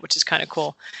to do that, which is kind of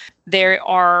cool. They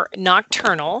are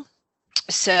nocturnal.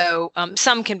 So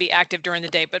some can be active during the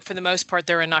day, but for the most part,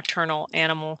 they're a nocturnal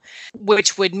animal,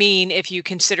 which would mean if you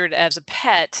consider it as a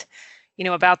pet,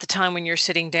 about the time when you're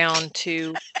sitting down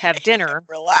to have dinner,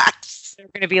 Relax. they're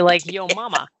going to be like, yo,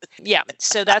 mama. Yeah.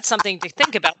 So that's something to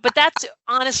think about. But that's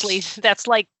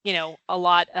like, a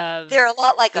lot of. They're a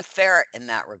lot like a ferret in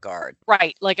that regard.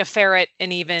 Right. Like a ferret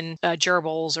and even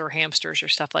gerbils or hamsters or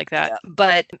stuff like that. Yeah.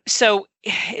 But so,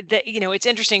 it's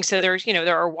interesting. So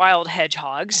there are wild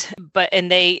hedgehogs,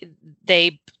 and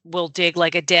they will dig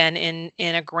like a den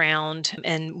in a ground,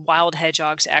 and wild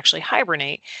hedgehogs actually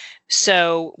hibernate.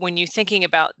 So when you're thinking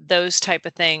about those type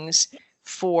of things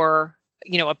for,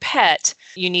 a pet,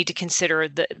 you need to consider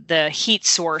the heat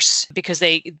source, because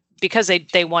they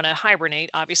want to hibernate.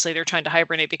 Obviously, they're trying to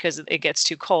hibernate because it gets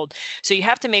too cold. So you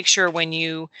have to make sure when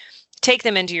you take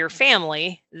them into your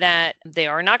family that they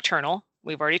are nocturnal.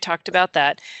 We've already talked about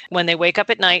that. When they wake up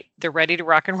at night, they're ready to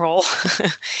rock and roll.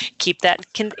 Keep that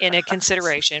in a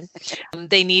consideration.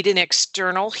 They need an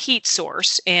external heat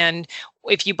source. And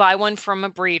if you buy one from a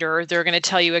breeder, they're going to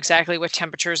tell you exactly what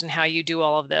temperatures and how you do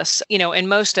all of this. And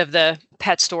most of the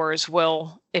pet stores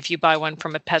will, if you buy one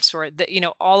from a pet store,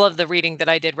 all of the reading that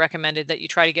I did recommended that you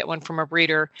try to get one from a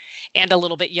breeder and a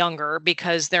little bit younger,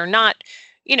 because they're not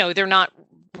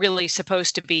really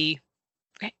supposed to be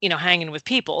hanging with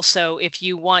people. So if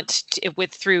you want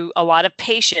through a lot of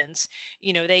patience,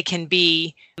 they can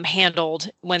be handled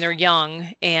when they're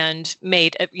young and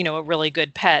made a really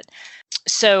good pet.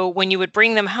 So when you would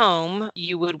bring them home,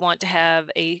 you would want to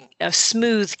have a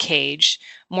smooth cage,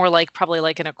 probably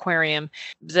like an aquarium.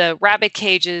 The rabbit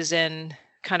cages and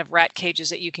kind of rat cages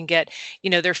that you can get,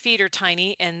 their feet are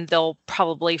tiny and they'll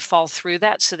probably fall through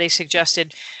that. So they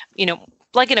suggested,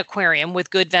 like an aquarium with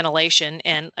good ventilation.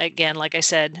 And again, like I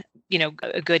said,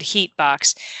 a good heat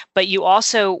box. But you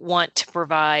also want to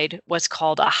provide what's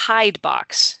called a hide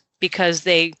box, because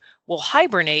they will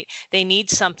hibernate, they need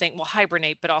something, well,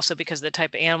 hibernate, but also because of the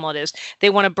type of animal it is, they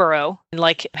want to burrow. And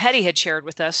like Hetty had shared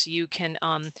with us, you can,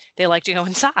 they like to go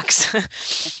in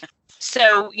socks.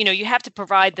 So, you have to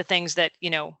provide the things that,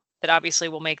 that obviously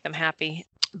will make them happy.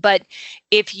 But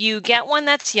if you get one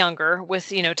that's younger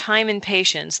with, time and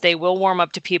patience, they will warm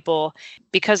up to people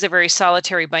because they're very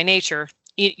solitary by nature.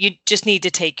 You just need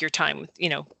to take your time,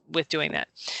 with doing that.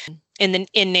 In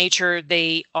nature,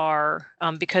 they are,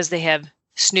 because they have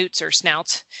snoots or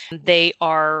snouts, they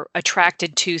are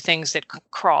attracted to things that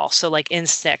crawl. So like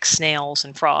insects, snails,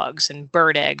 and frogs, and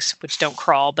bird eggs, which don't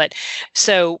crawl. But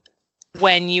so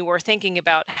when you are thinking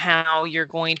about how you're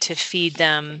going to feed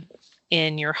them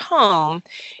in your home,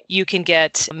 you can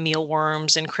get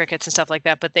mealworms and crickets and stuff like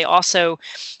that. But they also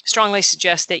strongly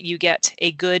suggest that you get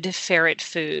a good ferret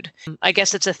food. I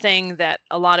guess it's a thing that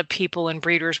a lot of people and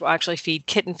breeders will actually feed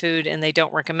kitten food, and they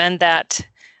don't recommend that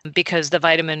because the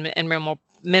vitamin and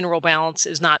mineral balance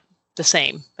is not the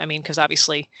same. I mean, because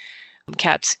obviously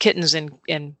kittens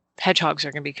and hedgehogs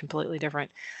are going to be completely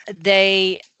different.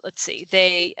 They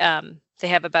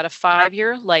have about a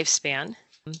 5-year lifespan.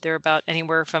 They're about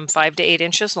anywhere from 5 to 8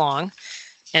 inches long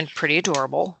and pretty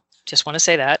adorable. Just want to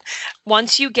say that.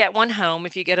 Once you get one home,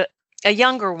 if you get a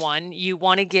younger one, you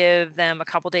want to give them a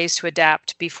couple days to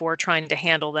adapt before trying to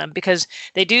handle them, because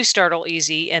they do startle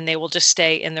easy and they will just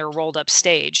stay in their rolled up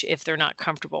stage if they're not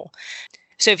comfortable.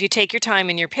 So if you take your time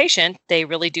and you're patient, they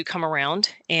really do come around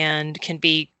and can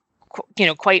be,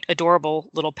 quite adorable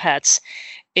little pets,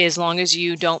 as long as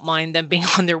you don't mind them being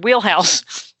on their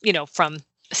wheelhouse, from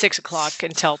 6 o'clock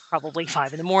until probably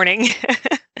 5 a.m.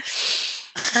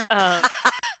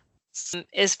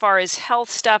 As far as health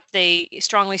stuff, they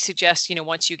strongly suggest,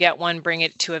 once you get one, bring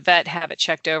it to a vet, have it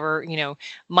checked over.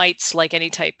 Mites, like any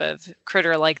type of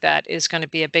critter like that, is going to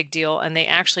be a big deal. And they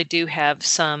actually do have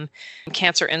some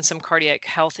cancer and some cardiac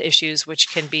health issues, which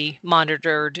can be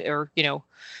monitored or,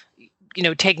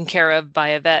 taken care of by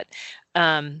a vet.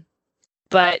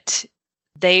 But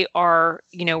they are,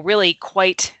 really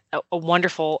quite a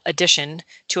wonderful addition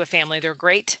to a family. They're a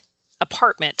great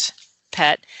apartment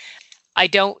pet. I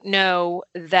don't know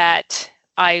that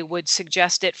I would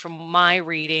suggest it from my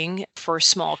reading for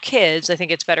small kids. I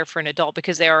think it's better for an adult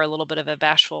because they are a little bit of a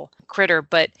bashful critter,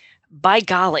 but by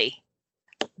golly,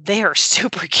 they are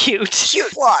super cute.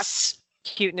 Cute plus.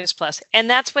 Cuteness plus. And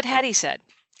that's what Hetty said.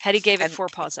 Hetty gave it 4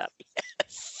 paws up.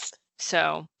 Yes.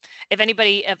 So if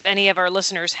any of our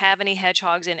listeners have any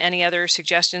hedgehogs and any other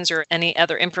suggestions or any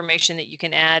other information that you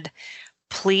can add,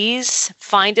 please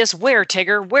find us. Where,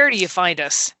 Tigger? Where do you find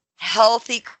us?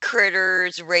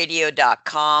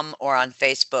 HealthyCrittersRadio.com or on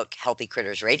Facebook, Healthy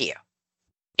Critters Radio.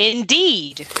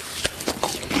 Indeed.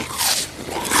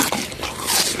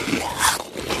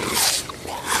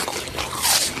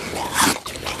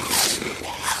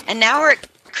 And now we're at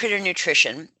Critter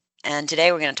Nutrition, and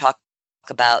today we're going to talk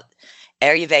about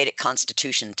Ayurvedic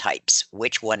constitution types.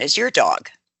 Which one is your dog?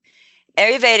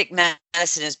 Ayurvedic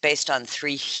medicine is based on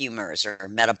 3 humors or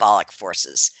metabolic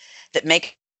forces that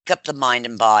make up the mind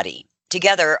and body.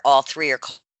 Together, all 3 are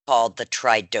called the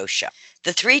tridosha.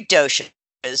 The 3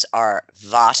 doshas are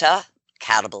Vata,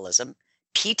 catabolism,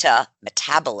 Pitta,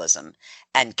 metabolism,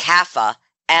 and Kapha,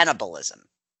 anabolism.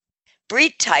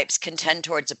 Breed types can tend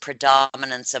towards a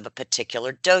predominance of a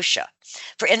particular dosha.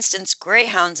 For instance,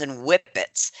 greyhounds and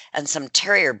whippets and some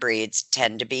terrier breeds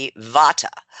tend to be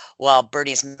Vata, while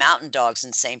Bernese Mountain Dogs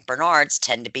and St. Bernards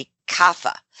tend to be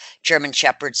Kapha. German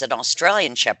Shepherds and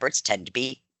Australian Shepherds tend to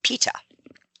be Pitta.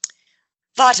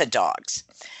 Vata dogs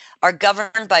are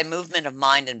governed by movement of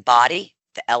mind and body.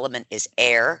 The element is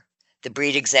air. The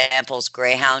breed examples: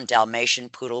 Greyhound, Dalmatian,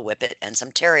 Poodle, Whippet, and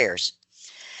some terriers.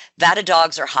 Vata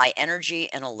dogs are high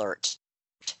energy and alert.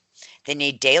 They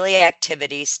need daily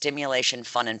activity, stimulation,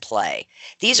 fun, and play.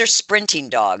 These are sprinting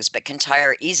dogs, but can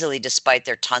tire easily despite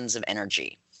their tons of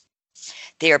energy.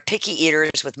 They are picky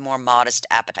eaters with more modest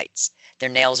appetites. Their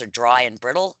nails are dry and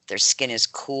brittle. Their skin is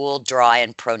cool, dry,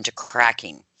 and prone to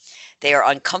cracking. They are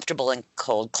uncomfortable in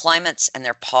cold climates, and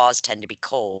their paws tend to be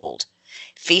cold.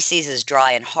 Feces is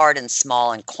dry and hard and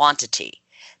small in quantity.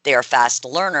 They are fast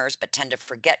learners, but tend to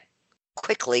forget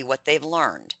quickly what they've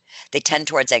learned. They tend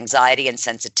towards anxiety and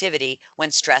sensitivity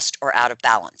when stressed or out of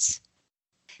balance.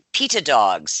 Pitta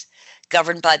dogs,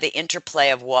 governed by the interplay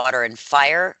of water and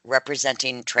fire,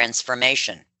 representing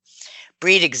transformation.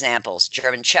 Breed examples: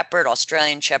 German Shepherd,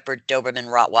 Australian Shepherd, Doberman,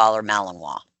 Rottweiler,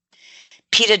 Malinois.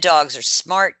 Pitta dogs are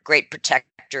smart, great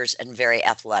protectors, and very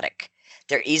athletic.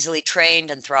 They're easily trained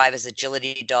and thrive as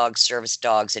agility dogs, service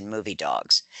dogs, and movie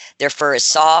dogs. Their fur is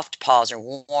soft, paws are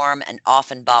warm, and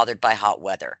often bothered by hot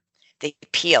weather. They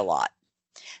pee a lot.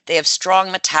 They have strong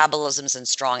metabolisms and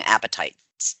strong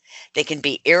appetites. They can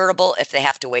be irritable if they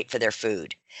have to wait for their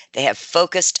food. They have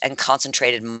focused and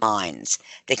concentrated minds.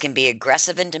 They can be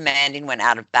aggressive and demanding when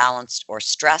out of balance or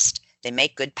stressed. They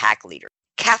make good pack leaders.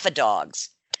 Kapha dogs,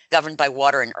 governed by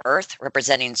water and earth,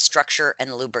 representing structure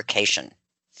and lubrication.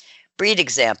 Breed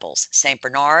examples: St.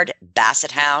 Bernard,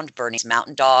 Basset Hound, Bernese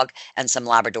Mountain Dog, and some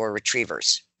Labrador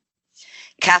Retrievers.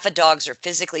 Kapha dogs are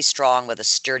physically strong with a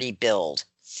sturdy build.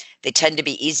 They tend to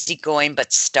be easygoing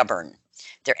but stubborn.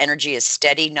 Their energy is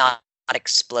steady, not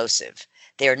explosive.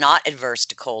 They are not adverse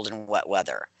to cold and wet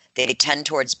weather. They tend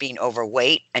towards being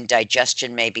overweight, and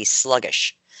digestion may be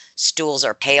sluggish. Stools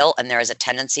are pale, and there is a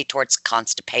tendency towards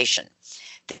constipation.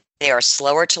 They are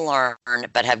slower to learn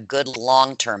but have good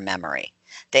long-term memory.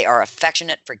 They are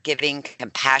affectionate, forgiving,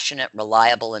 compassionate,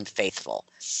 reliable, and faithful.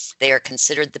 They are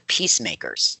considered the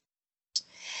peacemakers.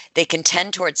 They can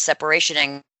tend towards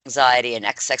separation anxiety and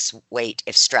excess weight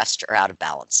if stressed or out of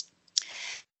balance.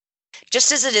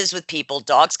 Just as it is with people,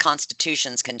 dogs'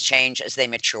 constitutions can change as they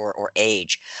mature or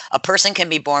age. A person can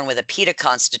be born with a Pitta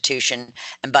constitution,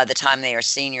 and by the time they are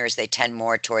seniors, they tend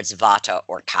more towards Vata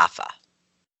or Kapha.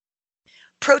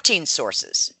 Protein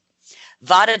sources.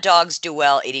 Vata dogs do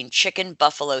well eating chicken,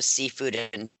 buffalo, seafood,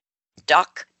 and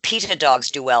duck. Pitta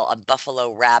dogs do well on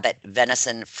buffalo, rabbit,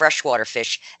 venison, freshwater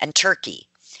fish, and turkey.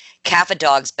 Kapha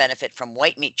dogs benefit from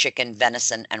white meat chicken,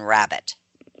 venison, and rabbit.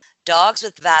 Dogs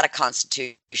with Vata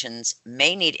constitutions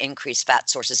may need increased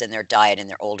fat sources in their diet in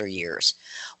their older years.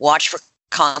 Watch for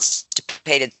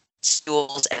constipated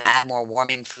stools and add more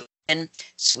warming food in: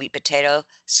 sweet potato,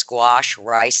 squash,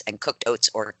 rice, and cooked oats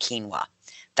or quinoa.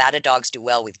 Vata dogs do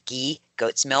well with ghee,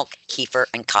 goat's milk, kefir,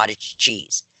 and cottage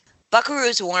cheese.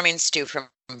 Buckaroo's warming stew from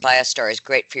Biostar is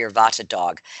great for your Vata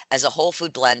dog as a whole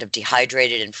food blend of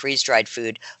dehydrated and freeze-dried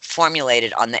food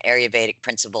formulated on the Ayurvedic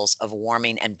principles of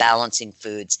warming and balancing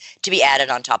foods to be added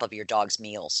on top of your dog's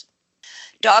meals.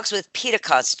 Dogs with Pitta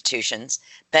constitutions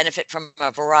benefit from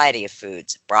a variety of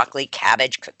foods: broccoli,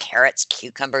 cabbage, carrots,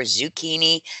 cucumber,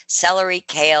 zucchini, celery,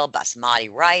 kale,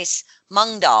 basmati rice,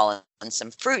 mung dal, and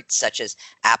some fruits such as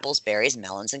apples, berries,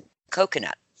 melons, and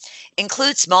coconut.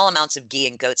 Include small amounts of ghee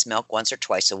and goat's milk once or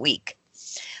twice a week.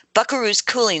 Buckaroo's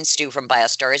cooling stew from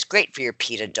Biostar is great for your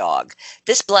Pitta dog.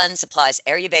 This blend supplies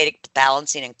Ayurvedic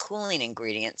balancing and cooling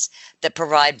ingredients that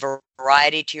provide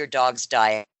variety to your dog's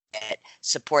diet,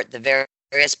 support the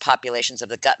various populations of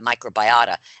the gut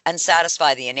microbiota, and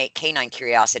satisfy the innate canine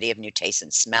curiosity of new tastes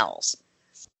and smells.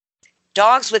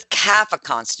 Dogs with Kapha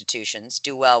constitutions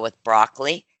do well with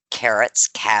broccoli, carrots,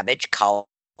 cabbage,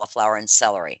 cauliflower, and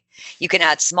celery. You can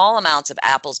add small amounts of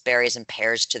apples, berries, and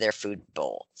pears to their food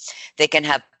bowl. They can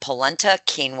have polenta,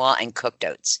 quinoa, and cooked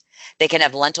oats. They can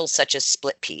have lentils such as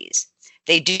split peas.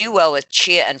 They do well with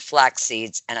chia and flax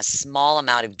seeds and a small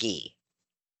amount of ghee.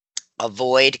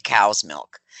 Avoid cow's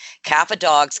milk. Kapha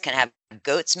dogs can have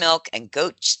goat's milk and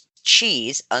goat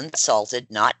cheese, unsalted,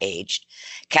 not aged.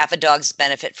 Kapha dogs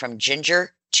benefit from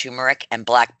ginger, turmeric, and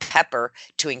black pepper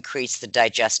to increase the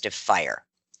digestive fire.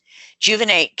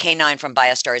 Juvenate Canine from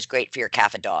Biostar is great for your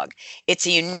Kapha dog. It's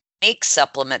a unique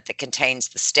supplement that contains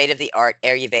the state-of-the-art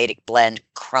Ayurvedic blend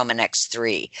Chromanex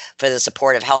 3 for the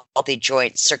support of healthy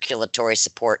joint circulatory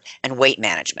support and weight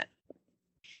management.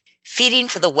 Feeding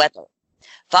for the weather.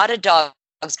 Vata dogs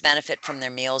benefit from their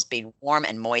meals being warm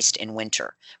and moist in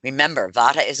winter. Remember,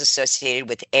 Vata is associated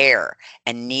with air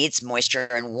and needs moisture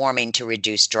and warming to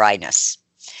reduce dryness.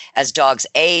 As dogs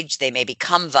age, they may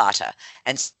become Vata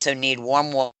and so need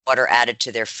warm water added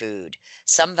to their food.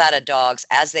 Some Vata dogs,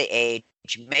 as they age,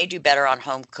 may do better on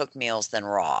home-cooked meals than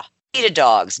raw. Pitta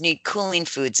dogs need cooling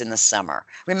foods in the summer.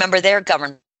 Remember, they're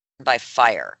governed by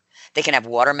fire. They can have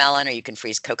watermelon, or you can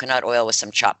freeze coconut oil with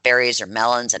some chopped berries or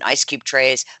melons and ice cube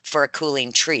trays for a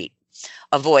cooling treat.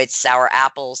 Avoid sour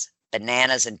apples,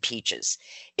 bananas, and peaches.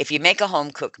 If you make a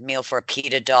home-cooked meal for a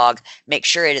Pitta dog, make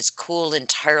sure it is cooled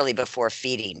entirely before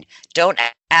feeding. Don't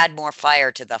add more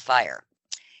fire to the fire.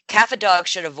 Kapha dogs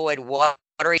should avoid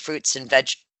watery fruits and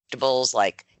vegetables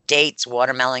like dates,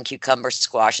 watermelon, cucumber,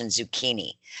 squash, and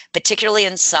zucchini. Particularly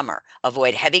in summer,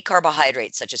 avoid heavy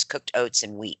carbohydrates such as cooked oats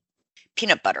and wheat.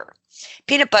 Peanut butter.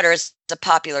 Peanut butter is a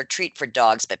popular treat for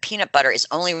dogs, but peanut butter is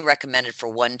only recommended for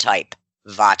one type,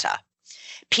 Vata.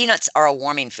 Peanuts are a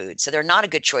warming food, so they're not a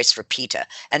good choice for Pitta,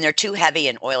 and they're too heavy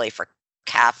and oily for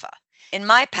Kapha. In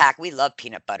my pack, we love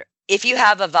peanut butter. If you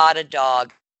have a Vata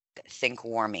dog, think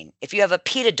warming. If you have a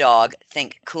Pitta dog,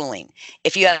 think cooling.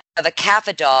 If you have a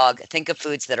Kapha dog, think of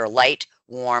foods that are light,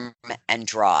 warm, and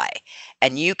dry.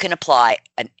 And you can apply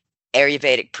an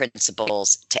Ayurvedic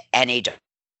principles to any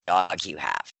dog you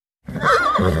have.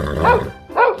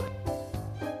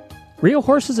 Real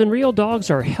horses and real dogs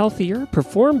are healthier,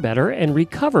 perform better, and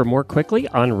recover more quickly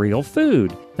on real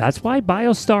food. That's why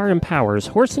BioStar empowers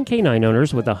horse and canine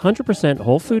owners with 100%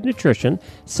 whole food nutrition,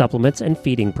 supplements, and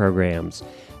feeding programs.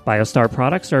 BioStar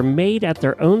products are made at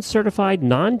their own certified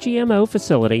non-GMO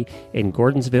facility in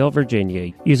Gordonsville,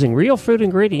 Virginia, using real food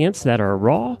ingredients that are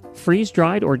raw,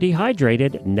 freeze-dried, or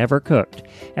dehydrated, never cooked,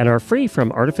 and are free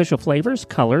from artificial flavors,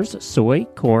 colors, soy,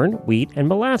 corn, wheat, and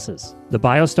molasses. The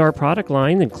BioStar product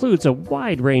line includes a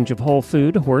wide range of whole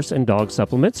food, horse and dog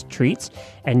supplements, treats,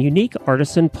 and unique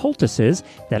artisan poultices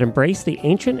that embrace the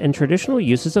ancient and traditional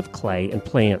uses of clay and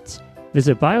plants.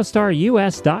 Visit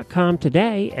biostarus.com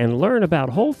today and learn about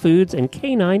whole foods and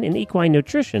canine and equine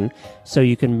nutrition so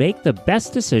you can make the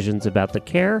best decisions about the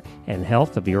care and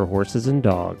health of your horses and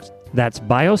dogs. That's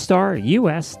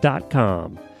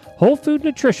biostarus.com. Whole food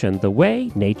nutrition the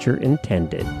way nature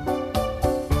intended.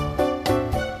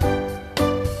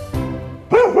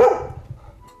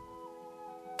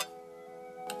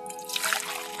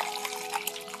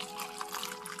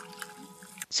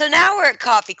 So now we're at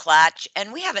Coffee Klatch,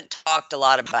 and we haven't talked a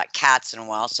lot about cats in a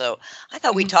while. So I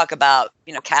thought we'd talk about,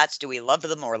 cats. Do we love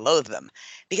them or loathe them?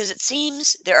 Because it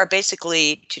seems there are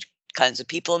basically two kinds of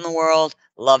people in the world: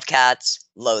 love cats,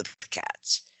 loathe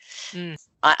cats.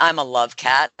 I'm a love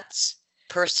cats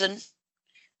person.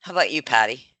 How about you,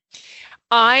 Patty?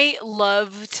 I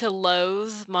love to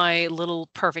loathe my little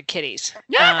perfect kitties.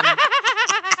 Yeah,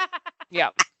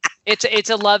 it's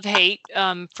a love hate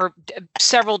for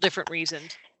several different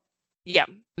reasons. Yeah,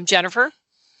 Jennifer.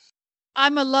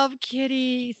 I'm a love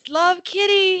kitties. Love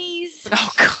kitties.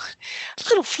 Oh God,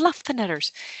 little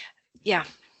fluffernutters. Yeah,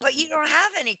 but you don't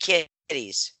have any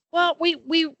kitties. Well,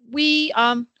 we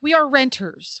are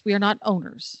renters. We are not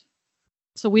owners,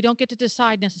 so we don't get to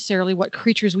decide necessarily what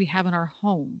creatures we have in our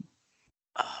home.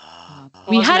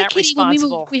 We had a kitty when we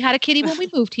moved. We had a kitty when we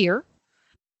moved here,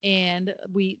 and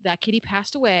that kitty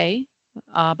passed away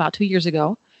about 2 years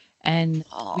ago, and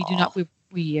we do not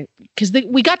because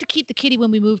we got to keep the kitty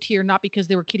when we moved here, not because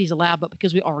there were kitties allowed, but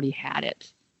because we already had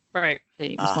it. Right.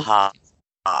 But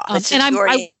since you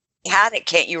already had it,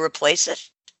 can't you replace it?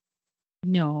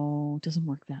 No, it doesn't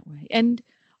work that way. And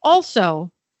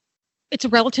also, it's a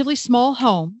relatively small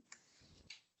home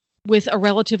with a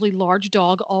relatively large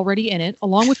dog already in it,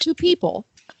 along with 2 people.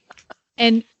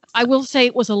 And I will say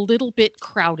it was a little bit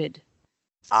crowded.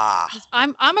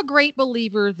 I'm a great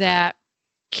believer that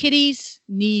kitties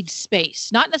need space,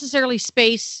 not necessarily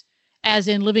space as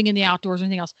in living in the outdoors or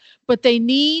anything else, but they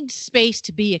need space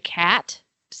to be a cat.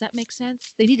 Does that make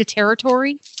sense? They need a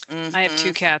territory. Mm-hmm. I have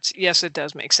 2 cats. Yes, it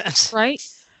does make sense. Right.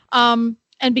 And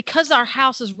because our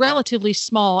house is relatively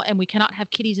small and we cannot have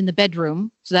kitties in the bedroom,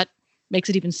 so that makes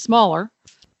it even smaller,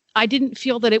 I didn't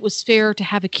feel that it was fair to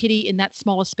have a kitty in that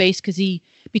small a space because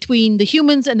between the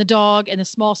humans and the dog and the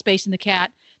small space and the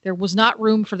cat, there was not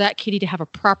room for that kitty to have a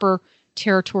proper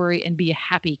territory and be a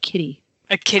happy kitty.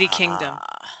 A kitty kingdom.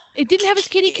 It didn't have its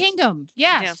kitty kingdom.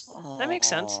 Yes. Yeah, that makes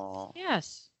sense.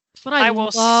 Yes. But I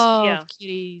love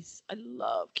kitties. I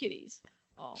love kitties.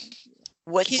 Oh.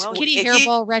 Kitty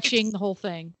hairball retching, the whole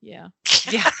thing. Yeah.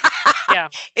 Yeah. Yeah.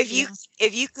 If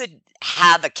you could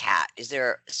have a cat, is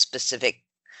there a specific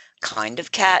kind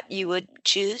of cat you would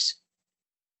choose?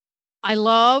 I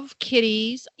love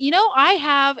kitties. I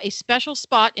have a special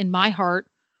spot in my heart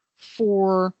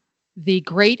for the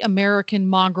great American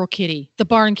mongrel kitty, the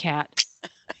barn cat.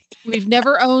 We've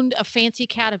never owned a fancy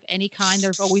cat of any kind.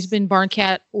 There's always been barn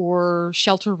cat or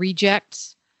shelter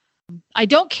rejects. I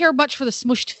don't care much for the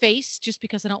smushed face just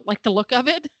because I don't like the look of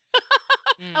it.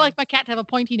 I like my cat to have a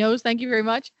pointy nose. Thank you very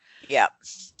much. Yeah.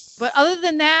 But other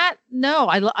than that, no,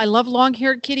 I love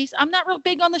long-haired kitties. I'm not real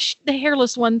big on the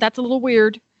hairless one. That's a little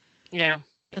weird. Yeah.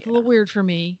 That's a little weird for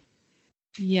me.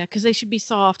 Yeah, because they should be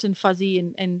soft and fuzzy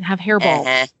and have hairballs.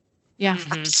 Uh-huh. Yeah.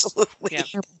 Mm-hmm. Absolutely. Yeah.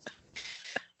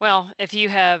 Well, if you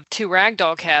have 2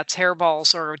 ragdoll cats,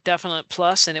 hairballs are a definite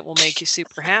plus, and it will make you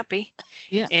super happy.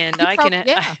 Yeah. And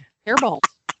hairballs.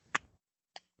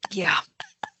 Yeah.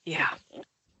 Yeah.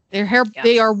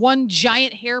 They are one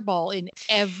giant hairball in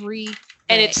every day.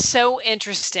 And it's so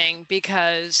interesting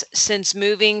because since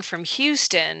moving from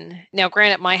Houston, now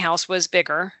granted my house was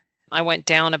bigger. I went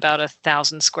down about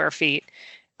 1,000 square feet,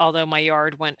 although my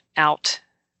yard went out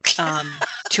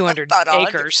 200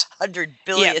 acres. 100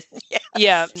 billion. Yeah.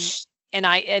 Yeah.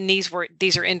 And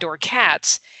these are indoor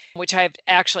cats, which I've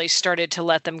actually started to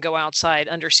let them go outside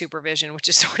under supervision, which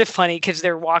is sort of funny because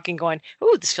they're walking going,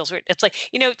 "Ooh, this feels weird." It's like,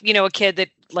 a kid that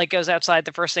like goes outside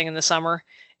the first thing in the summer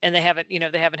and they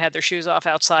haven't had their shoes off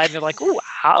outside. And they're like, "Ooh,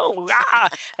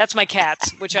 that's my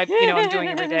cats," which I'm doing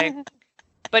every day.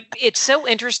 But it's so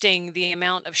interesting the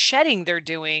amount of shedding they're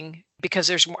doing because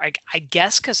there's more, I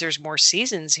guess because there's more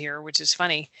seasons here, which is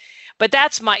funny. But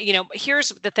that's my, here's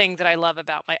the thing that I love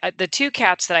about the two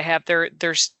cats that I have.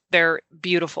 They're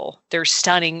beautiful. They're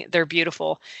stunning. They're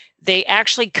beautiful. They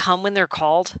actually come when they're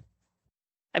called.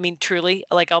 I mean, truly,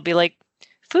 like I'll be like,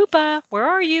 Fupa, where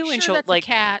are you? Sure, And she'll that's like, a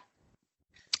cat.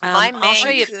 My I'll show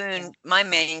you.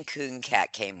 Maine Coon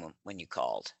cat came when you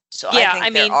called. So Yeah,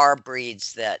 I think there are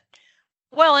breeds that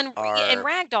Well, and are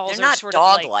ragdolls they're are not sort of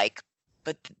like dog-like,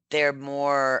 but they're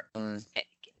more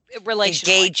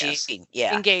relational, I guess. engaging.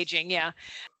 Yeah. Engaging, yeah.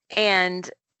 And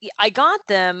I got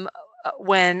them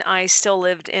when I still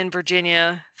lived in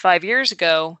Virginia 5 years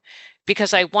ago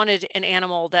because I wanted an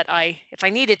animal that if I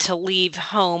needed to leave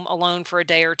home alone for a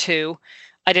day or two,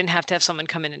 I didn't have to have someone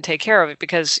come in and take care of it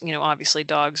because, obviously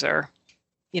dogs are,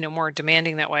 more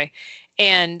demanding that way.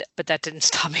 But that didn't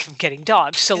stop me from getting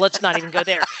dogs. So let's not even go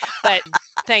there. But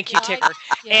thank you, Tigger.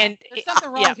 And there's something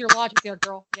wrong with your logic there,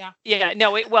 girl. Yeah. Yeah.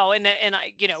 No. And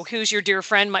I, who's your dear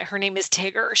friend? Her name is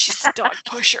Tigger. She's a dog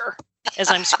pusher.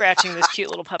 As I'm scratching this cute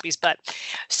little puppy's butt.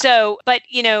 So, but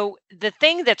the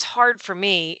thing that's hard for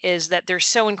me is that they're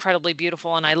so incredibly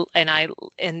beautiful,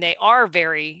 and they are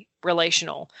very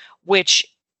relational, which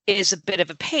is a bit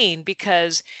of a pain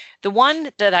because the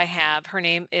one that I have, her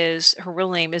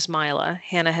real name is Mila.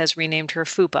 Hannah has renamed her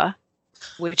Fupa,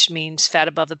 which means fat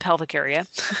above the pelvic area.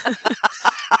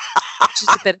 She's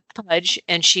a bit of pudge,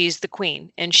 and she's the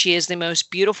queen, and she is the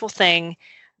most beautiful thing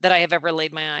that I have ever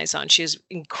laid my eyes on. She has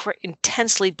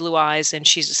intensely blue eyes, and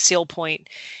she's a seal point,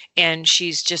 and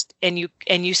she's just, and you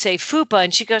say Fupa,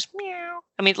 and she goes meow.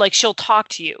 I mean, like she'll talk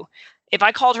to you. If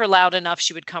I called her loud enough,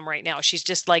 she would come right now. She's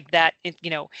just like that,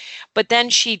 But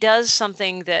then she does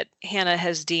something that Hannah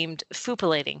has deemed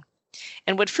fupilating.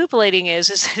 And what fupilating is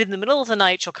that in the middle of the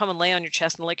night, she'll come and lay on your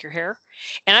chest and lick your hair.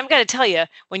 And I'm going to tell you,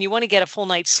 when you want to get a full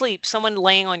night's sleep, someone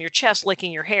laying on your chest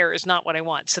licking your hair is not what I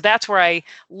want. So that's where I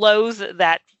loathe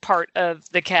that part of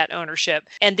the cat ownership.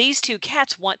 And these two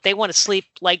cats want to sleep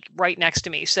like right next to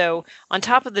me. So on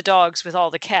top of the dogs with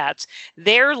all the cats,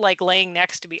 they're like laying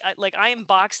next to me. I am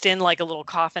boxed in like a little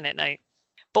coffin at night.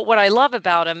 But what I love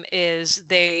about them is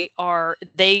they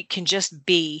can just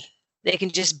be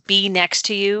next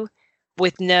to you.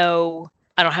 With I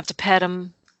don't have to pet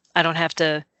them. I don't have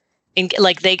to,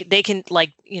 they can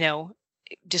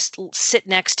just sit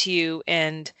next to you,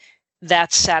 and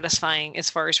that's satisfying as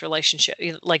far as relationship,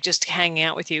 like just hanging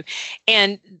out with you.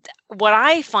 And what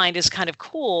I find is kind of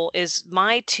cool is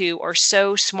my two are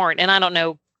so smart. And I don't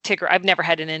know, Tigger, I've never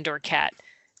had an indoor cat.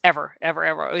 Ever. I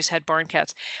always had barn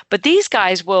cats. But these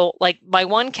guys will, like my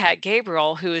one cat,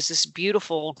 Gabriel, who is this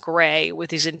beautiful gray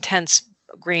with these intense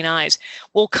green eyes,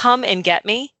 will come and get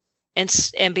me and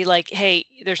be like, hey,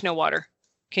 there's no water.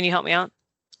 Can you help me out?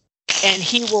 And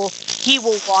he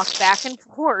will walk back and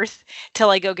forth till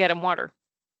I go get him water.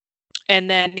 And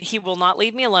then he will not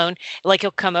leave me alone. Like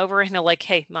he'll come over and he'll like,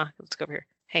 hey, Ma, let's go over here.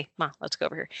 Hey, Ma, let's go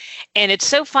over here. And it's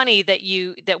so funny that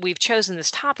we've chosen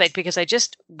this topic because I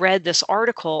just read this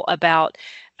article about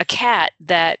a cat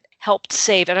that helped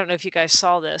save, I don't know if you guys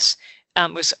saw this, I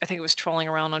think it was trolling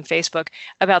around on Facebook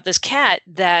about this cat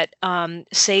that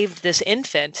saved this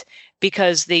infant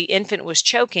because the infant was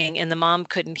choking and the mom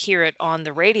couldn't hear it on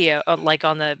the radio, like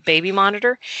on the baby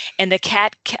monitor. And the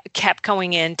cat kept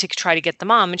going in to try to get the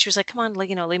mom. And she was like, come on,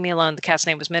 leave me alone. The cat's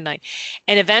name was Midnight.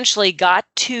 And eventually got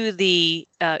to the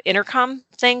intercom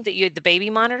thing that you had the baby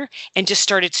monitor and just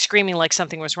started screaming like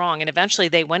something was wrong. And eventually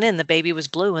they went in, the baby was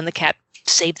blue, and the cat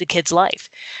saved the kid's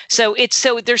life. So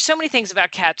there's so many things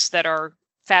about cats that are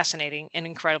fascinating and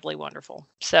incredibly wonderful.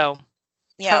 So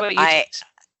yeah,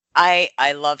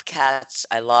 I love cats.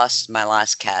 I lost my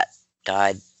last cat,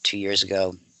 died 2 years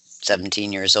ago,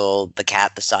 17 years old. The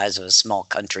cat the size of a small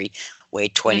country,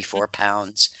 weighed 24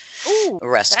 pounds. Ooh, a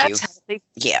rescue. That's healthy.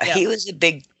 Yeah, he was a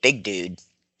big dude.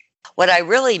 What I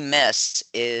really miss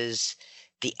is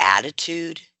the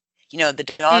attitude.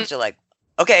 The dogs are like,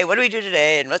 okay, what do we do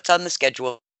today? And what's on the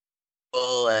schedule?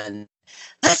 And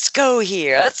let's go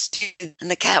here. Let's do.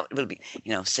 And the cat would be,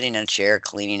 sitting in a chair,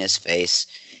 cleaning his face.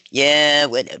 Yeah,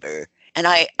 whatever. And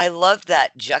I love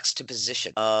that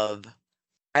juxtaposition of,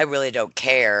 I really don't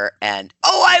care. And,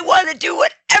 I want to do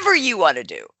whatever you want to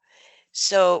do.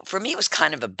 So for me, it was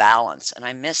kind of a balance. And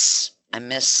I miss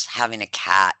having a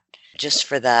cat just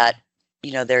for that,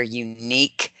 they're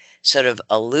unique, sort of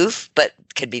aloof, but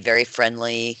could be very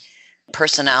friendly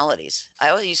personalities. I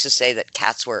always used to say that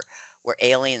cats were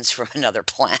aliens from another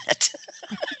planet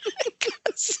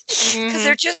because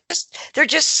they're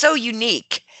just so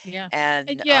unique. Yeah.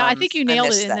 And I think you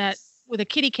nailed it in that with a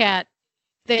kitty cat,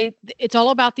 it's all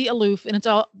about the aloof, and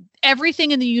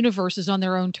everything in the universe is on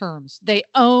their own terms. They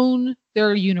own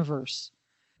their universe.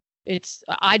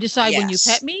 I decide when you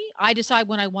pet me. I decide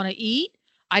when I want to eat.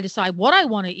 I decide what I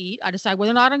want to eat. I decide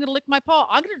whether or not I'm going to lick my paw.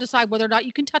 I'm going to decide whether or not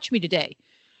you can touch me today.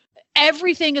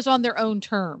 Everything is on their own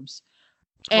terms.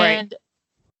 And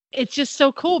it's just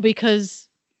so cool because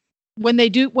when they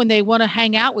want to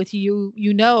hang out with you,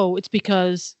 it's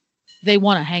because they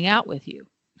want to hang out with you.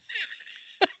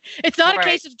 It's not a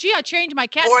case of, gee, I changed my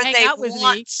cat to hang out with me. Or they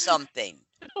want something.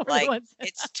 Like,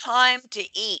 it's time to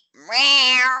eat.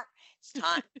 It's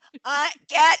time.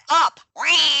 Get up.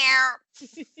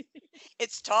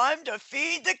 It's time to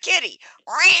feed the kitty.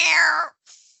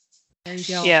 There you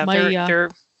go. Yeah,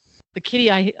 the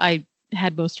kitty I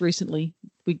had most recently,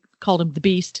 we called him the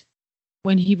Beast.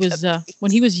 When he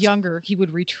was younger, he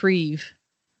would retrieve.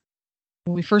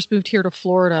 When we first moved here to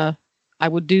Florida, I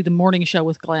would do the morning show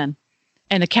with Glenn,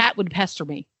 and the cat would pester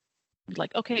me. He'd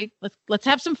like, okay, let's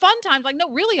have some fun time. Like, no,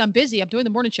 really, I'm busy. I'm doing the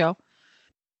morning show.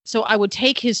 So I would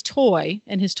take his toy,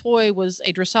 and his toy was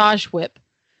a dressage whip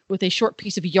with a short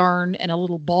piece of yarn and a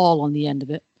little ball on the end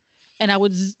of it. And I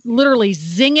would literally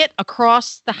zing it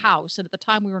across the house. And at the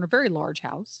time, we were in a very large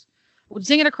house. I would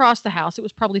zing it across the house. It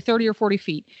was probably 30 or 40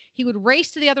 feet. He would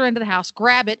race to the other end of the house,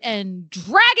 grab it, and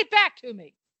drag it back to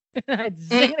me. And I'd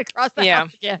zing it across the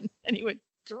house again, and he would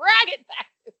drag it back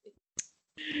to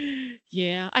me.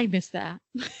 Yeah, I miss that.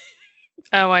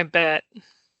 Oh, I bet.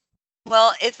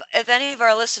 Well, if any of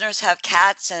our listeners have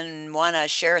cats and want to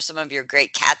share some of your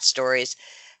great cat stories,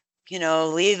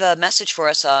 leave a message for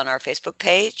us on our Facebook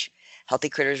page, Healthy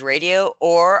Critters Radio,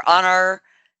 or on our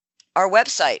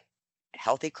website,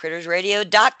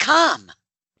 healthycrittersradio.com.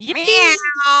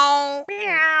 Meow.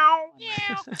 Meow.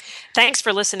 Thanks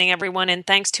for listening, everyone, and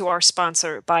thanks to our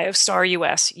sponsor, BioStar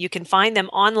US. You can find them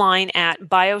online at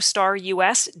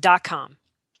biostarus.com.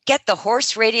 Get the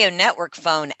Horse Radio Network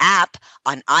phone app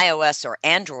on iOS or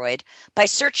Android by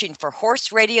searching for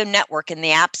Horse Radio Network in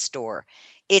the App Store.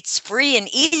 It's free and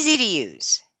easy to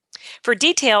use. For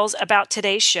details about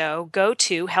today's show, go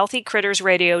to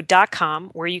healthycrittersradio.com,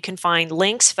 where you can find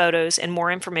links, photos, and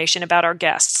more information about our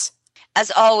guests.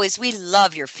 As always, we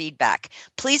love your feedback.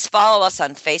 Please follow us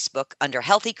on Facebook under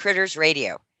Healthy Critters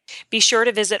Radio. Be sure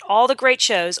to visit all the great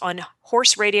shows on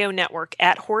Horse Radio Network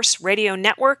at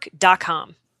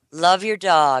horseradionetwork.com. Love your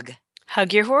dog.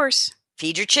 Hug your horse.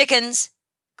 Feed your chickens.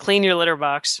 Clean your litter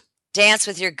box. Dance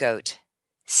with your goat.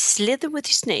 Slither with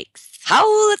your snakes.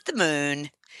 Howl at the moon.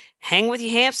 Hang with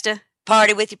your hamster.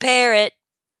 Party with your parrot.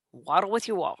 Waddle with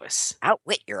your walrus.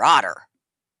 Outwit your otter.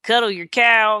 Cuddle your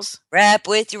cows. Rap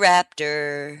with your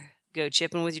raptor. Go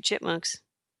chipping with your chipmunks.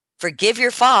 Forgive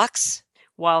your fox.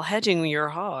 While hedging your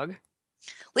hog.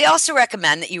 We also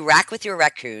recommend that you rack with your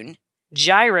raccoon.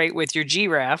 Gyrate with your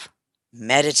giraffe.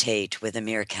 Meditate with a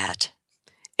meerkat.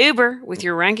 Uber with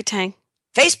your orangutan.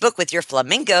 Facebook with your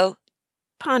flamingo.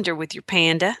 Ponder with your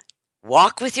panda.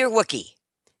 Walk with your Wookiee.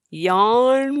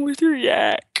 Yawn with your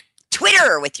yak.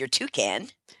 Twitter with your toucan.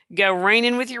 Go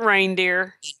raining with your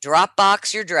reindeer.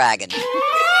 Dropbox your dragon.